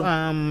couldn't tell.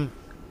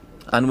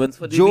 And when's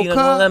for Joker, and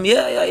all them?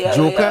 Yeah.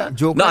 Joker.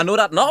 No, I know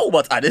that now,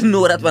 but I didn't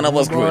know that when I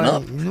was growing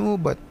up. No,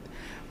 but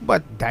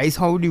that's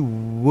how the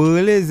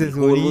world is.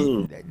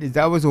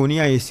 That was only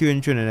an issue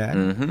in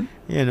Trinidad.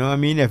 You know, I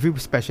mean, every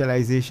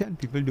specialization,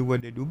 people do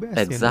what they do best.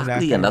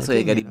 Exactly, you know, and that's why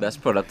you get the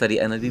best product at the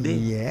end of the day.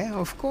 Yeah,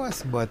 of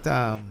course. But,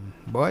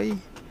 boy,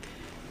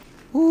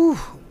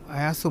 I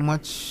have so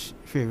much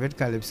favorite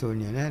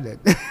Calypsonian that...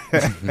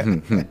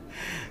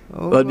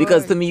 Well,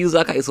 because to me, you're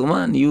a Kaiso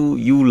man.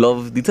 You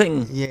love the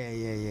thing. Yeah.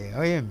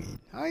 Oh, you mean?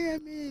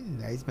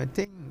 That's my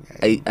thing.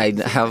 I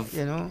have,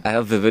 you know, I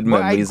have vivid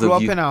memories of you. I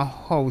grew up in a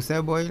house,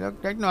 boy.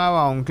 Look, right now I have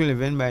an uncle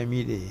living by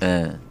me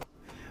there.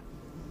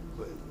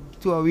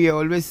 So we are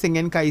always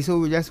singing Kaiso.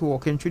 We just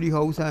walking through the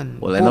house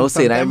and... Well, I know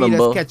saying, I remember...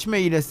 He just catch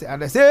me, he just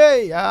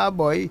say, hey,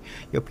 boy,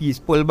 your piece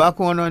pull back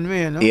on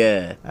me, you know?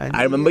 Yeah. And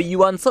I remember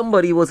you and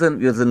somebody was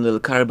in Little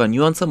Caravan.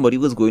 You and somebody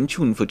was going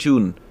tune for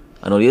tune.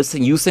 And you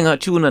sing a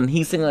tune and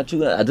he sing a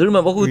tune. I don't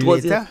remember who it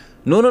was.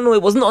 No,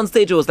 it wasn't on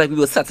stage. It was like we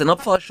were setting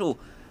up for a show.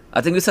 I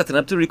think we were setting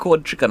up to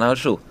record Tricanal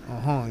show.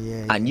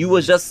 And you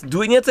was just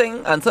doing your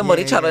thing and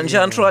somebody challenge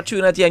you and throw a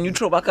tune at you and you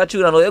throw back a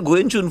tune and you're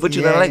going tune for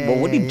tune. And I'm like, but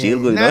what the jail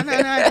going on?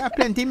 No,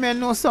 plenty men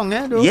no song,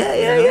 though.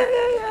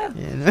 Yeah.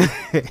 You know?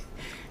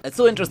 It's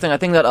so interesting. I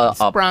think that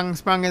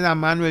Sprang is a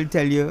man will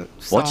tell you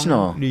watch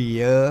now. The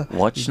year.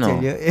 Watch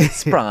now.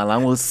 Sprang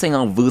along will sing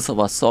a verse of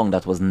a song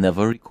that was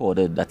never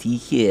recorded that he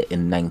hear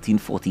in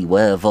 1940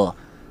 wherever,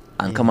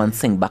 and come and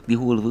sing back the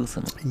whole verse.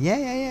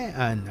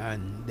 Yeah.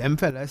 And them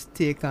fellas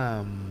take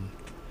I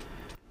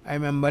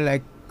remember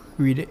like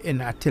read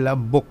in Attila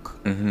book.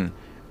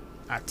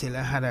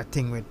 Attila had a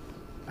thing with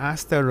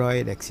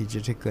asteroid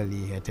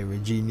exegetically,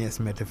 heterogeneous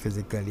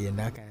metaphysically, and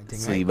that kind of thing.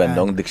 So he went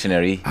down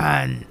dictionary.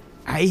 And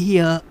I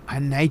hear a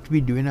night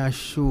we doing a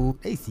show.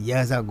 It's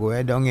years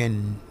ago. Down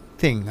in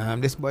thing.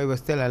 This boy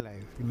was still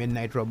alive. The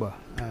Midnight Robber.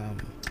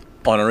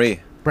 Honoré.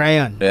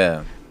 Brian.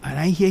 Yeah. And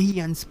I hear he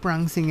and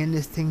Sprang singing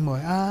this thing, boy.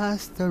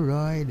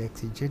 Asteroid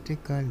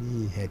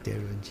exegetically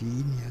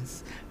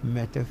heterogeneous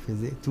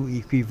metaphysics to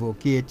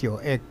equivocate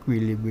your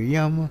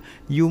equilibrium.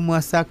 You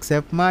must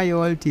accept my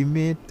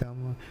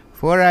ultimatum.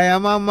 For I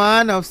am a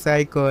man of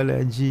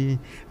psychology,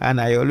 and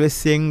I always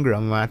sing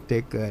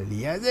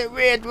grammatically. I say,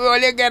 wait, we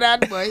only get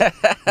that, boy.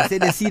 I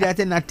said, they see that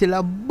in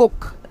Attila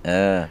book.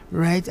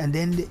 Right? And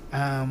then,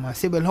 I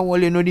say, well, how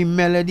will you know the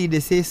melody? They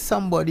say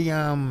somebody,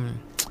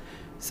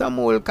 some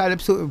old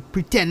calypso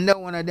pretender,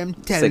 one of them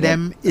tell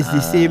them it's the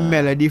same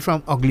melody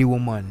from Ugly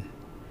Woman.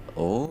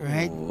 Oh,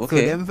 right? Okay.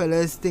 So them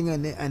fellas sing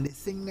and they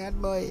sing that,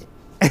 boy.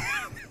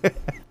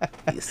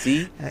 You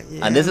see?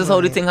 And this is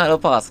how the thing had to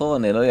pass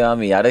on, you know,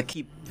 you had to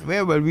keep...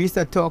 Well, we used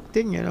to talk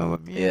thing, you know.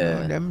 You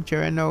know, them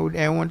children out,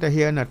 I want to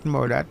hear nothing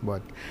about that,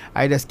 but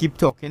I just keep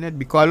talking it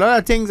because a lot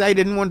of things I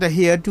didn't want to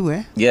hear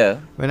too,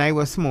 Yeah. When I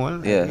was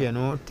small, you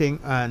know,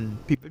 thing,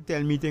 and people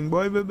tell me thing,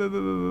 boy, blah, blah,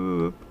 blah,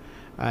 blah, blah.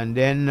 And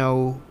then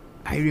now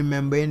I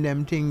remember in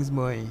them things,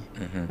 boy.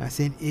 I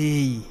said,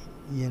 hey,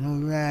 you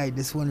know, right,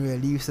 this one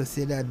really used to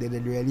say that, they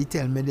did really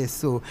tell me this,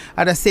 so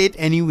I just say it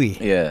anyway.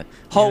 Yeah.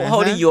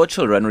 How do your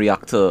children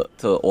react to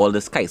all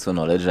this Kaiso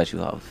knowledge that you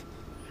have?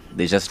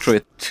 They just throw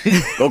it.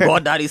 Oh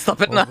God, Daddy,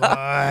 stop it now.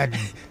 God.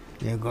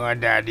 You God,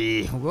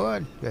 daddy. Oh,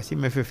 God. You see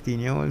my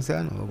 15-year-old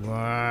son? Oh,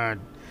 God.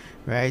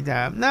 Right?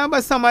 No,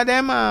 but some of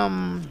them,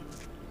 my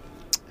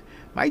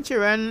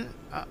children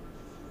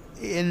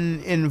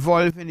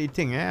involved in the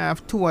thing. I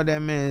have two of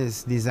them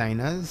is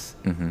designers.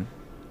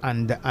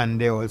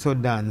 And they're also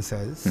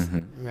dancers.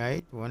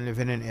 Right? One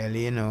living in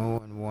LA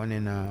now, and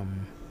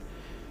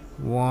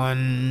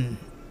one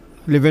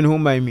living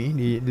home by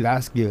me, the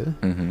last girl.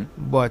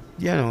 But,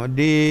 you know,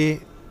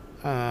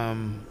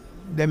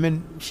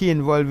 she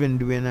involved in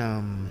doing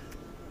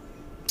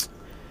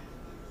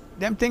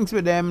them things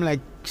with them,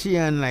 like she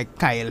and like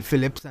Kyle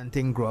Phillips and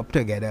thing grew up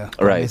together.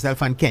 Right.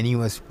 Myself and Kenny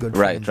was good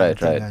friends.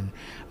 Right. And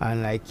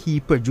like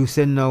he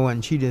producing now,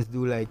 and she just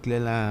do like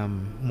little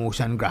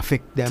motion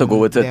graphic them to go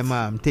with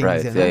them things.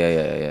 Right. You know?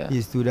 Yeah. He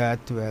used to do that.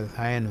 Well,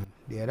 I know.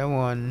 The other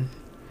one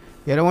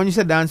used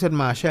to dance with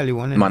Marshall. The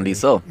one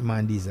Mandisa.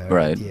 Mandisa.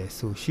 Right. Yeah.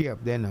 So she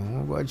up there now.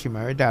 Oh God, she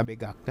married a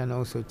big actor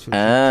now. So she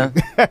nice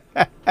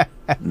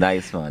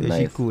man. So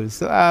nice. She cool.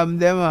 So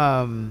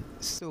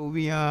so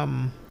we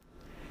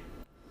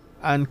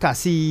and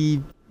Cassie.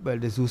 Well,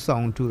 there's who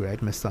song too,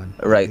 right? My son.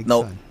 Right.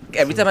 Now, son.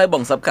 every time I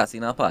bounce up Cassie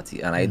in a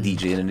party and I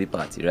DJ in the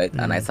party, right?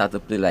 And I start to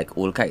play like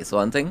old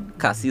Kaiso and thing,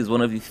 Cassie is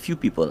one of the few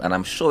people, and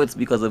I'm sure it's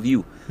because of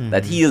you,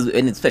 that he is,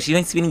 and especially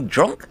when he's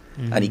drunk,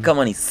 and he come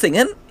and he's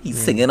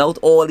singing out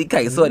all the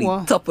Kaiso at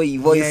the top of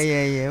your voice.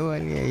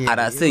 Yeah. And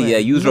I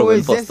say, use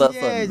Robin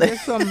Foster.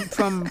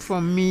 Just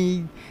from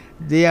me,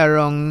 they are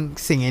wrong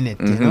singing it,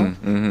 you know.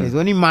 It's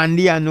only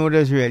Mandy I know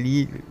that's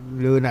really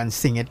learn and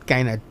sing it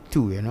kind of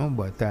too, you know.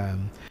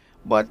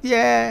 But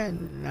yeah,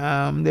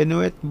 they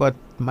know it. But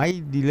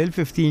the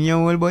little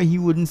 15-year-old boy, he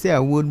wouldn't say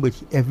a word, but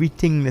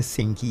everything the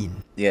sink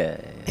in. Yeah.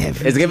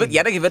 You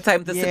gotta give it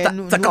time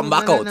to come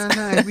back out. No,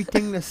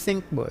 everything the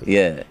sink, boy.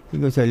 Yeah. He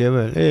goes tell you,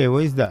 well, hey,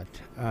 what is that?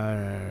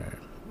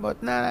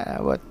 But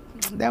but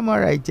them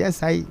alright.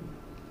 Yes, I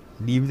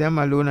leave them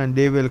alone and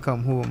they will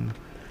come home,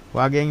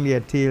 wagging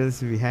their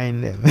tails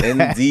behind them.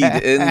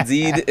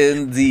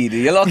 Indeed.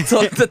 You're locked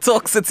on to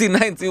Talk City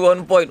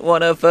 91.1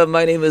 FM.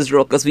 My name is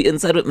Ruckus. We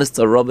inside with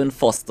Mr. Robin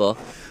Foster,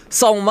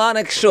 songman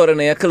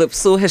extraordinaire,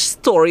 calypso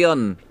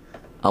historian.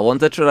 I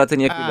want to throw that in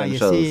your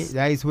credentials. You see,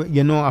 that is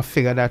I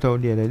figured that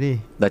out the other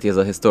day. That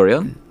you're a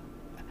historian?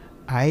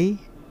 I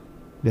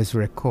just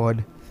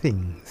record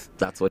things.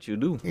 That's what you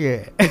do.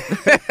 Yeah.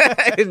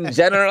 In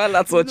general,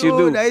 that's what you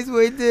do. That's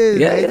what it is.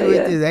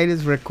 Yeah. I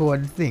just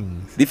record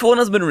things. The phone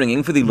has been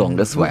ringing for the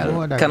longest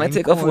while. Can I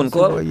take a phone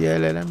call? Yeah,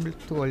 let them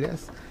call,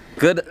 yes.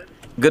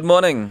 Good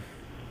morning.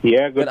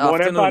 Yeah, good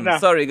morning, afternoon. partner.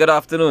 Sorry, good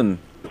afternoon.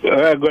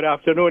 Good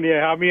afternoon.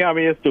 Yeah, how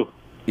me is too.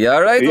 Yeah,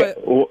 all right. Yeah,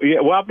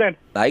 what happened?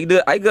 I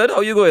good.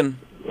 How you going?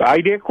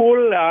 I did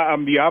cool.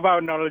 You have a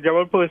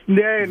knowledgeable person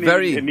there in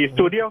the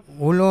studio.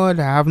 Oh Lord,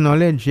 I have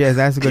knowledge. Yes,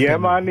 that's good. Yeah,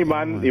 man.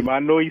 The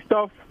man know his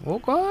stuff. Oh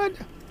God.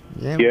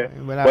 Yeah.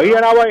 But you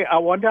know what? I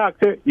want to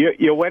ask you.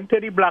 You went to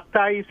the Black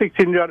Tie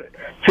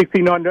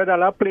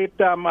 $1,600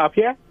 plate off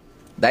here?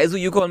 That is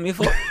what you call me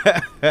for?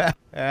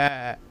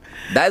 That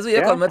is what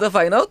you call me to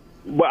find out?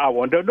 Well, I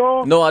want to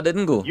know. No, I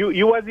didn't go.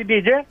 You was the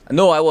DJ?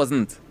 No, I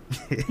wasn't.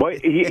 Boy,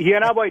 you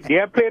know, boy,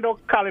 they play no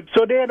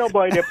calypso there, no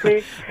boy. They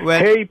play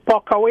Hey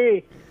Puck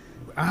Away.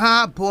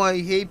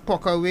 Boy, Hey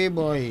Puck Away,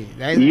 boy.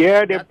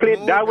 They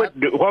played that with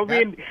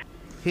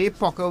Hey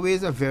Puck Away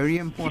is a very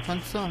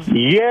important song.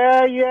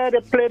 Yeah, they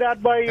play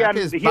that boy. That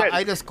was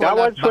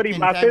for the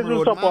masses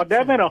who support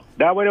them, you know.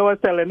 That's what I was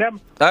telling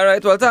them. All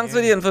right, well, thanks for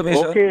the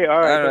information. Okay,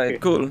 all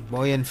right, cool.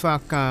 Boy, in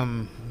fact,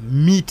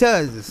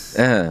 Meters,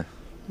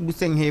 who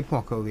sang Hey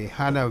Puck Away,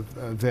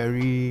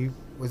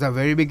 was a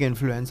very big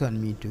influence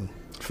on me too.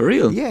 For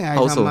real?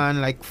 Yeah, as a man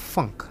like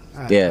funk.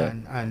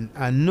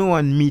 And no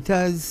one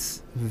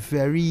Meters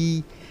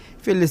very,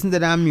 if you listen to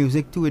that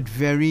music too, it's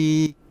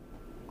very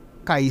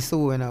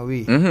Kaiso in a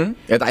way.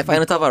 I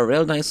find it have a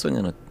real nice swing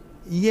in it.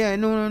 Yeah,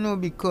 no,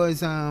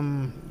 because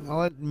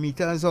all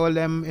Meters, all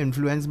them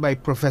influenced by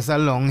Professor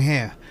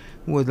Longhair,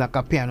 who was like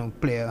a piano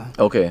player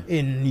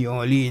in New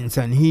Orleans,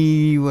 and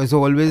he was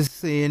always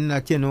saying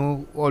that,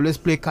 always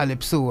play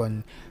calypso.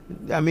 And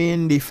I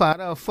mean, the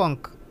father of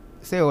funk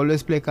say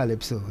always play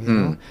calypso, you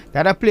know.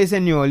 That a place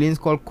in New Orleans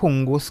called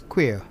Congo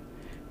Square,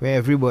 where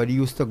everybody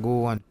used to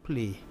go and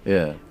play.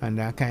 Yeah. And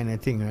that kind of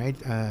thing, right?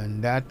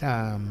 And that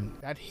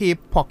Hey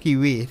Pucky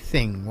Way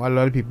thing, what a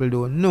lot of people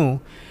don't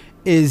know,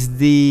 is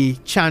the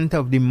chant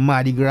of the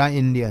Mardi Gras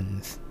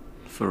Indians.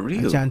 For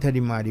real? The chant of the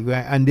Mardi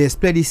Gras. And they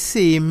play the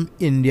same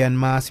Indian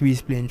mass we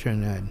play in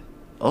Trinidad.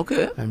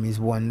 Okay. And it's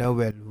wonder,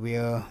 well,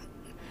 where,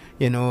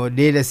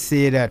 they just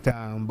say that,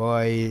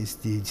 boys,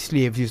 the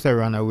slaves used to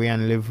run away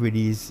and live with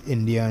these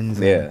Indians.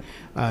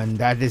 And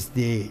that is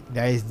the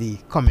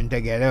coming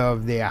together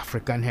of the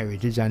African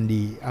heritage and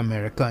the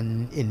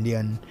American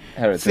Indian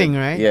thing,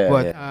 right?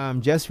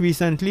 But just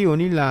recently,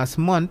 only last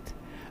month,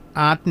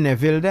 Art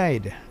Neville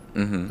died.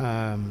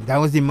 That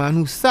was the man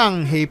who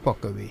sang Hey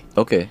Puck Away.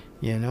 Okay.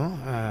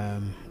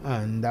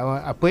 And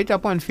I put it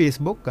up on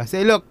Facebook. I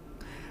say, look,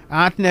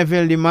 Art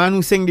Neville, the man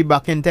who sang the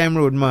Back in Time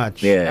Road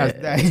March, has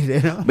died,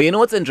 you know. But you know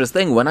what's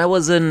interesting? When I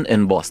was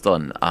in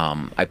Boston,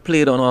 I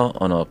played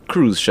on a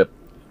cruise ship,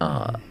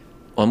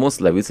 almost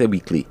like we say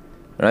weekly,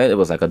 right? It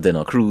was like a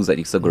dinner cruise that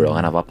used to go around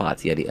and have a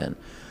party at the end.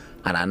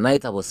 And at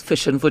night I was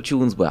fishing for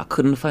tunes, but I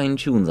couldn't find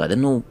tunes. I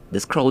didn't know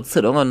this crowd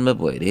sit down on me,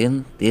 boy. They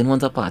didn't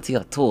want a party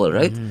at all,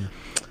 right? And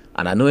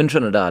I know in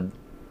Trinidad,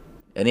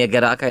 and you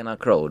get that kind of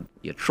crowd,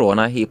 you throw on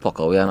a hay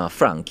pocket away and a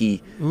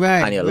Frankie,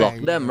 and you lock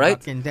them, right?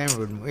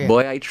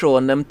 Boy, I throw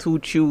on them 2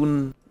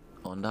 tune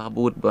on that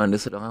boat, but and they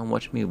sit down and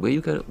watch me. Where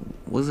you get?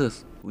 What's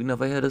this? We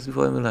never heard this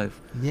before in my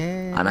life.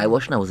 Yeah. And I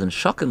watched and I was in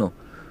shock, you know.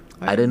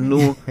 I didn't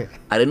know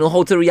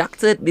how to react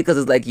to it, because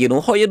it's like, you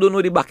know, how you don't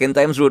know the Back in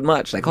Times Road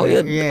March? Like, how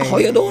you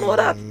don't know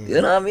that?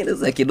 You know what I mean?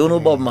 It's like, you don't know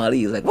Bob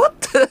Marley. It's like, what?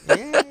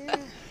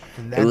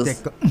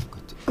 That's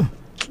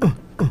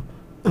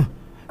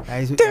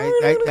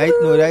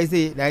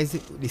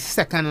the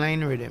second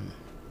line rhythm.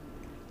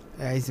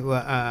 That's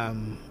what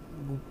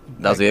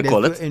you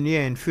call it?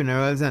 In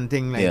funerals and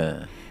things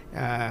like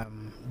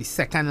the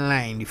second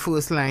line. The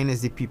first line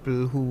is the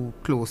people who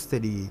close to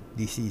the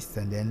deceased,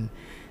 and then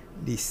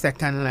the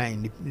second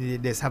line, they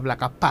just have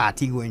like a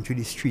party going through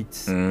the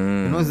streets. You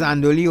know,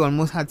 Zandoli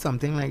almost had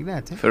something like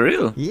that. For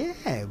real?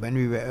 Yeah, when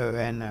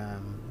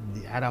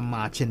they had a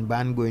marching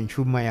band going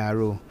through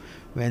Mayaro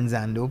when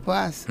Zando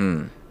passed.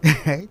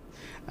 Right?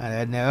 And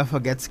I'd never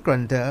forget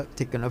Scrunter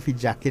taking off his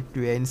jacket,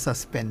 wearing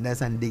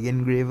suspenders and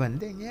digging grave and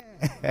thing.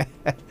 Yeah.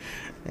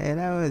 And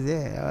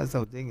that was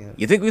something else.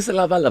 You think we still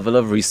have a level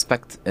of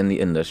respect in the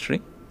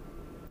industry?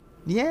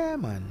 Yeah,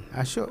 man.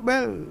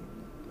 Well,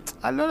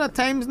 a lot of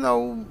times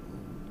now,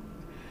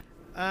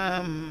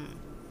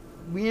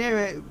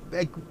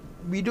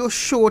 we don't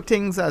show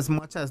things as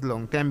much as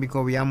long time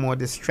because we have more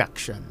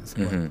distractions.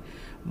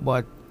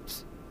 But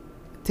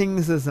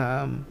things is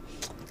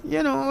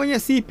you know, when you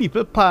see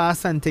people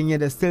pass and things,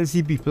 you still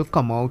see people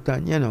come out,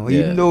 and you know,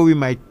 even though we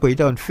might put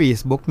it on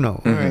Facebook now,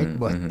 right?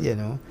 But you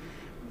know,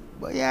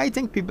 but yeah, I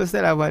think people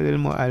still have a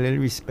little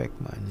respect,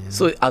 man. You know?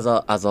 So as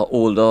a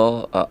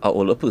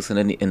older person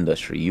in the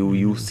industry,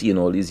 you've seen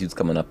all these youths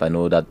coming up. I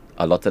know that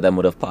a lot of them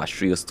would have passed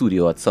through your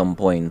studio at some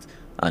point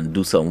and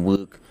do some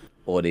work,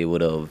 or you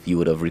would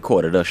have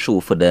recorded a show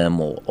for them,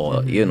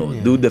 or you know,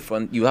 do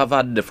different. You have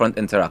had different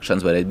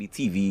interactions, whether it be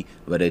TV,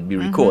 whether it be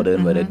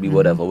recording, whether it be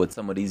whatever, with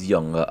some of these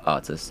younger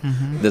artists.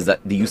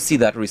 Do you see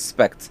that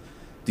respect?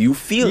 Do you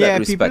feel that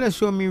respect? Yeah, people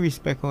show me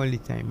respect all the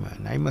time,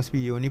 man. I must be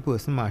the only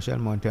person Machel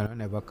Montano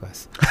never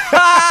cuss.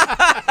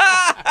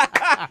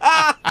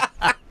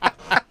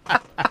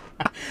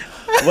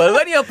 Well,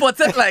 when you put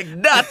it like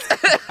that,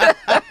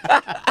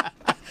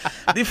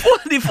 the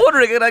phone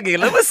ringing again.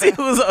 Let me see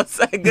who's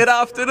outside. Good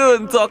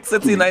afternoon, Talk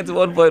City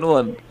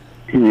 91.1.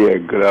 Yeah,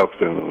 good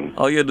afternoon.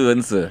 How you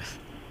doing, sir?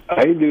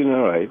 I'm doing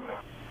all right.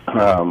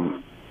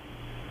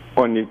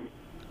 On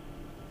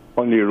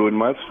the road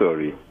march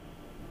story.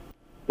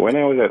 When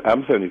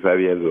I'm 75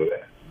 years old.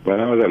 When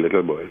I was a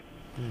little boy,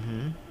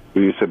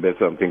 we used to bet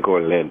something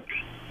called Lent,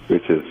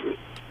 which is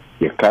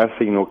you can't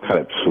sing no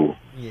calypso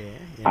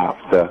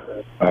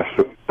after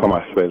from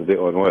a Wednesday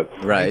onwards.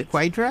 Right.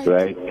 Quite right.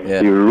 Right.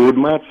 Yeah. The road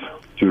march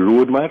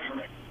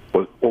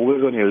was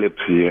always on your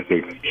lips. I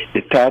think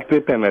the third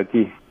pay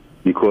penalty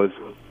because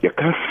you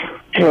can't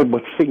help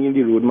but sing in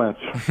the road march,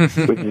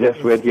 which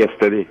just went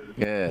yesterday.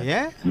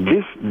 Yeah.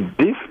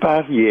 This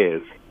past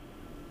years.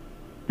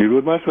 The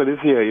road march for this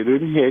year, you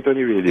didn't hear it on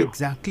the radio.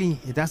 Exactly.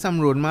 It has some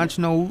road march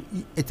now.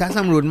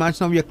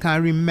 You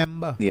can't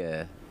remember.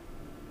 Yeah.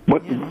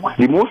 But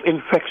the most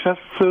infectious,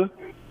 to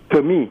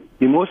me,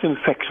 the most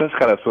infectious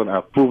calypso,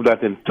 I proved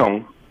that in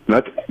town,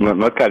 not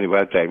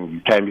carnival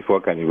time before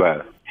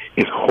carnival,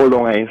 is How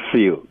Long I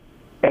See You.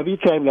 Every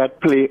time that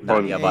play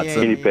on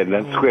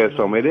Independence Square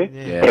somewhere,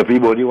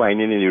 everybody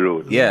whining in the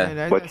road.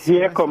 Yeah. But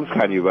here comes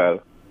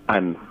carnival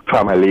and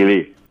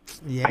Famalele.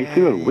 Yeah. I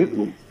feel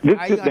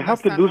they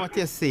have to do what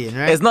you're saying,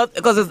 right? It's not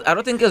because I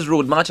don't think it's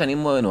road march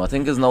anymore. You know, I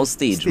think it's now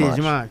stage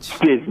march.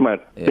 Stage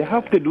march. Yeah. They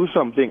have to do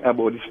something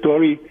about the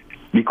story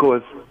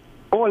because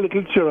all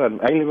little children.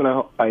 I live in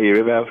a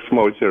area where I have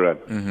small children,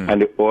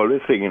 and they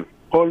always singing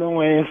 "How Long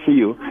Will I See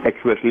You,"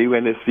 especially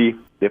when they see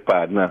the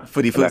partner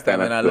for the first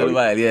time in a little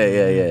while.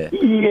 Yeah.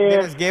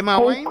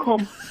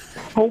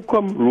 How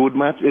come road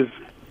march is?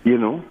 You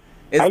know,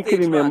 I can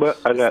remember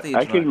as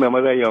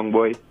a young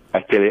boy. I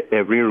tell you,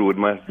 every road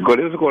march, God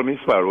used to call me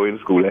Sparrow in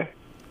school.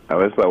 I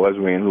was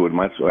wearing road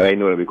march, so I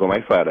know that because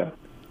my father,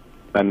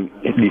 and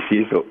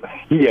DC, so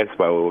he has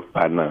Sparrow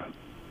partner.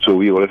 So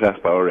we always have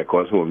Sparrow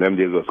records home. Them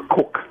days was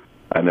Cook,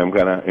 and them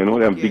kind of,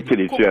 them big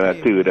 33 and a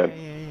third, and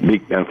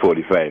big and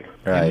 45.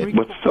 Right.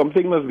 But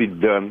something must be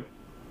done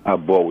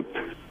about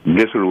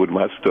this road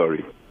march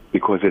story,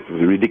 because it's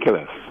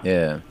ridiculous.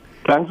 Yeah.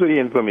 Thanks for the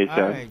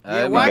information.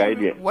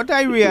 Right. What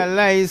I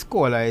realize,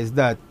 Kola, is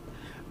that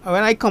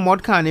when I come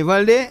out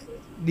Carnival Day,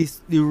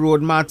 the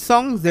Road March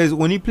songs, there's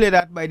only play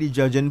that by the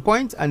judging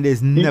points, and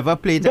there's never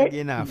played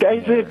again after.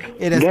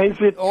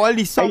 That's it. All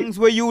the songs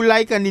where you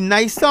like and the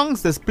nice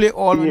songs, just play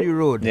all on the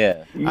road.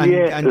 Yeah.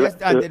 And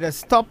they just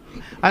stop.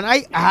 And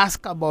I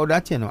ask about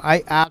that,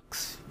 I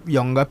ask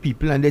younger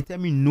people, and they tell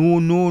me,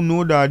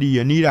 no, daddy,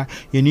 you need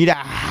a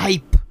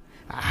hype.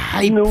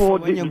 No,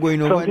 when you're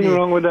going over there.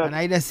 Wrong with that. And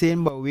I just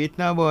saying, but wait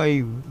now,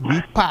 boy,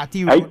 we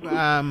party road,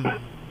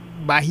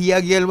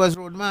 Bahia Girl was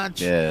Road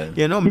March. Yeah.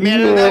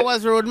 Melda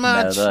was Road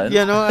March.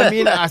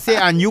 I say,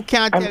 and you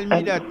can't tell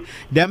me that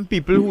them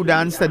people who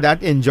dance to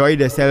that enjoy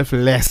themselves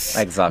less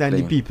than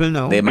the people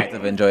now. They might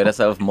have enjoyed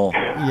themselves more.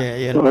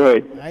 Yeah, All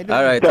right.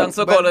 All right, thanks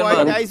for calling,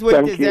 man. Guys,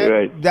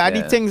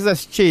 daddy things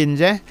has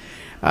changed,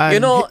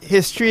 And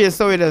history is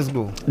how it does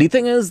go. The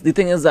thing is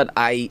that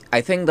I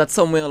think that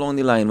somewhere along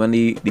the line when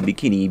the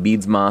bikini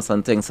beads mass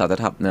and things started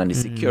happening and the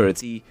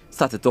security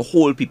started to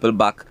hold people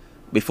back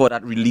before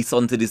that release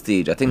onto the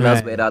stage. I think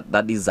that's where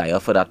that desire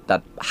for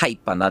that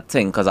hype and that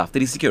thing, because after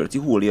the security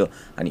hold you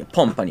and you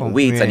pump and you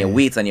wait and you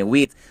wait and you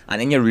wait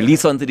and then you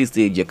release onto the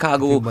stage, you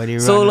can't go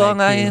so long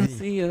I ain't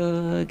see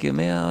you, give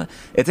me a...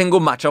 It ain't go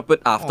match up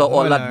with after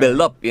all that build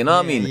up, you know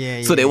what I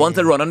mean? So they want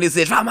to run on the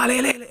stage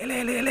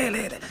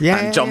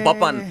and jump up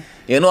and,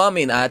 you know what I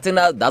mean? I think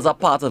that's a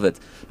part of it.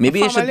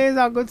 Maybe it should... is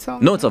a good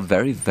song. No, it's a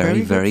very,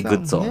 very, very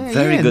good song.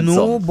 Very good song.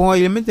 No, boy,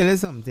 let me tell you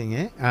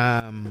something,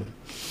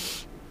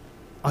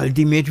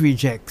 Ultimate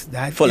Rejects.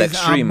 That Full is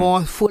Extreme.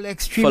 Full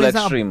Extreme. Full is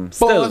Extreme. A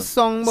boss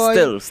song,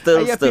 boy.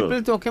 Still.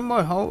 People talking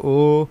about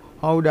how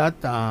that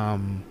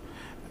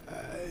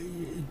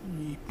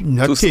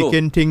not too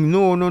taking thing.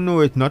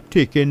 No. It's not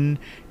taking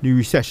the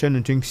recession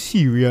and things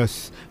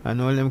serious and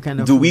all them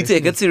kind of. Do we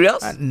take it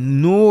serious?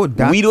 No,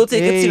 we don't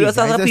take it serious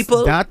as a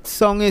people. That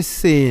song is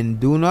saying,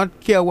 "Do not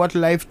care what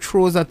life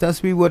throws at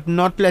us. We would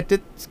not let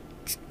it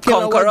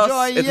conquer us.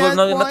 Joy. It was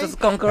not let us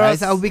conquer us."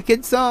 That's a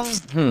wicked song.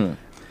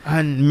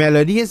 And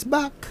melody is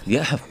back.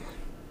 Yeah.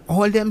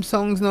 All them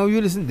songs now, you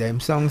listen, them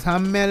songs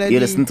have melody. You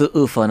listen to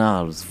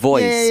Urfanal's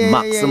Voice,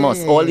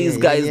 Maximus, all these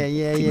guys,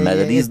 the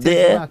melody's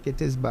there. It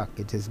is back.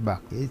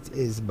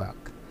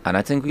 And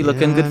I think we're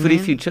looking good for the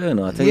future,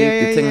 I think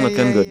the thing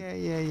looking good.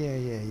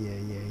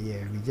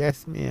 Yeah. We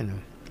just,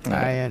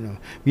 I know.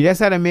 We just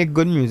had to make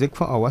good music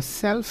for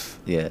ourselves.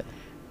 Yeah.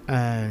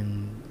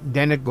 And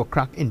then it go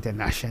crack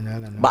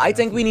international. But I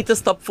think we need to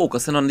stop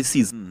focusing on the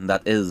season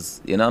that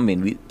is, you know what I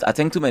mean? I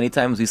think too many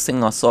times we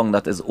sing a song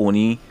that is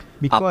only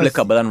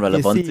applicable and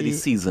relevant to the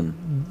season.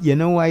 You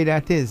know why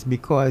that is?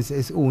 Because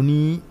it's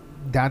only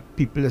that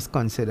people is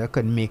considered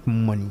can make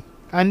money.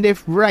 And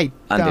if right,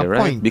 and they're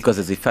right, point, because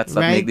it's the feds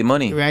that make the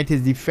money. Right,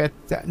 is the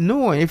feds.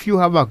 No, if you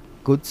have a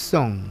good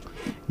song,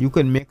 you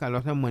can make a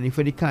lot of money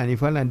for the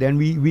carnival, and then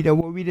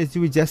what we just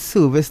do is just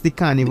service the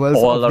carnivals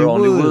all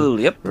around the world.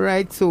 Yep.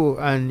 Right. So,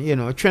 and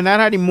Trinidad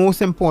had the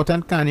most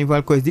important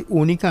carnival because it's the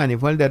only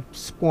carnival that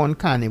spawn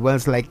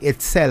carnivals like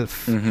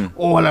itself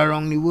all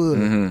around the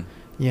world.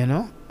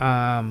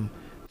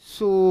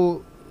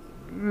 So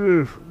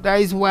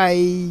that is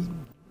why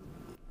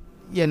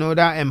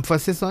that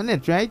emphasis on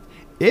it, right?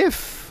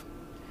 If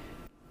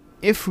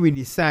we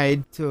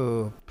decide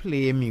to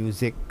play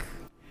music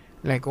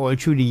like all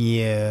through the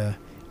year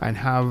and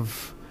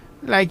have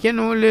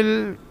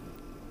little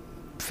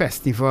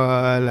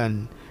festival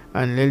and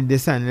little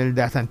this and little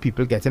that, and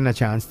people getting a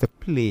chance to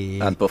play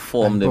and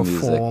perform the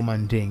music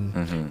and thing,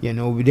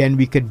 then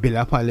we could build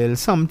up a little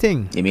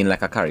something. You mean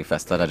like a Carry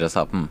Festa that just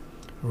happened?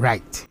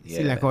 Right.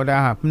 See like how that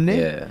happened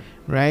there? Yeah.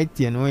 Right.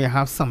 You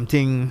have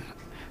something.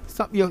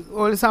 You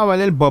always have a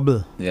little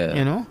bubble.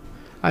 Yeah.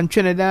 And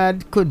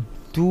Trinidad could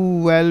do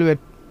well with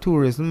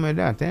tourism with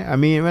that. I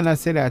mean, when I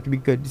say that,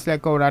 it's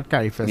like how that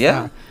Carry Festa.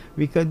 Yeah.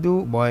 We could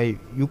do,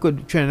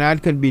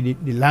 Trinidad could be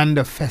the land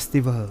of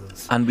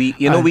festivals. And we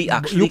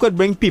actually... You could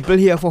bring people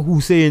here for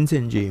Hussein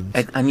St. James.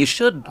 And we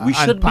should be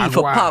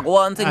for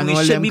Pagua and things. And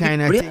we should be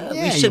kind of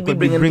we should be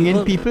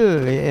bringing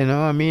people.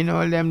 I mean,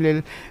 all them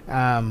little...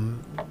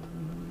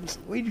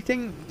 what do you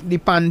think? The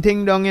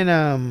panting down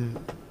in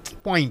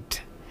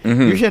Point.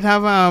 You should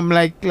have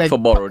for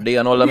Borrow Day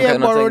and all them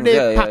kind of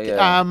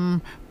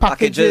things.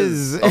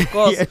 Packages. Of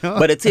course.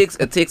 But it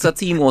takes a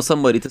team or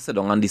somebody to sit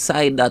down and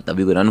decide that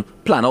we're going to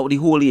plan out the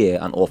whole year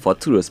and offer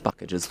tourist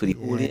packages for the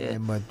whole year.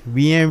 But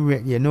we I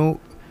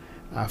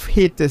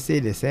hate to say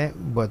this,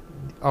 but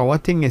our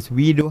thing is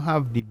we don't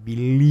have the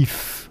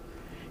belief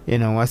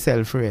in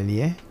ourselves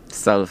really,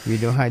 We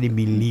don't have the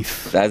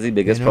belief. That's the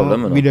biggest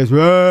problem. We just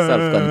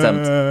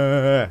self-contempt.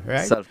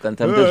 Right?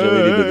 Self-contempt is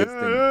really the biggest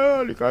thing.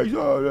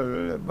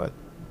 But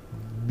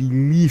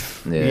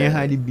belief. We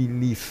had the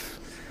belief.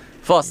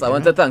 First, I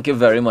want to thank you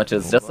very much.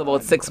 It's just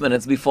about 6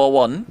 minutes before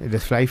 1. It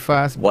just fly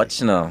fast.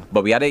 Watch now.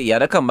 But you had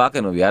to come back,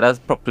 we had to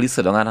properly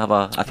sit down and have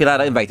I feel like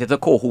I invited to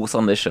co-host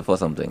on this show or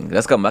something.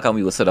 Let's come back and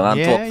we will sit down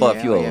and talk for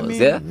a few hours,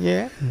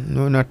 Yeah.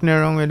 No, nothing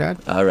wrong with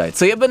that. All right.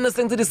 So you've been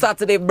listening to the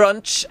Saturday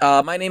Brunch.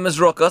 My name is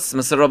Ruckus,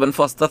 Mr. Robin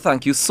Foster.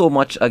 Thank you so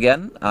much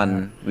again.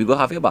 And we go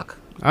have you back.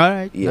 All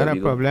right. Not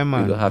a problem,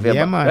 man. We go have you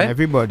back, man. Right?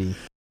 Everybody.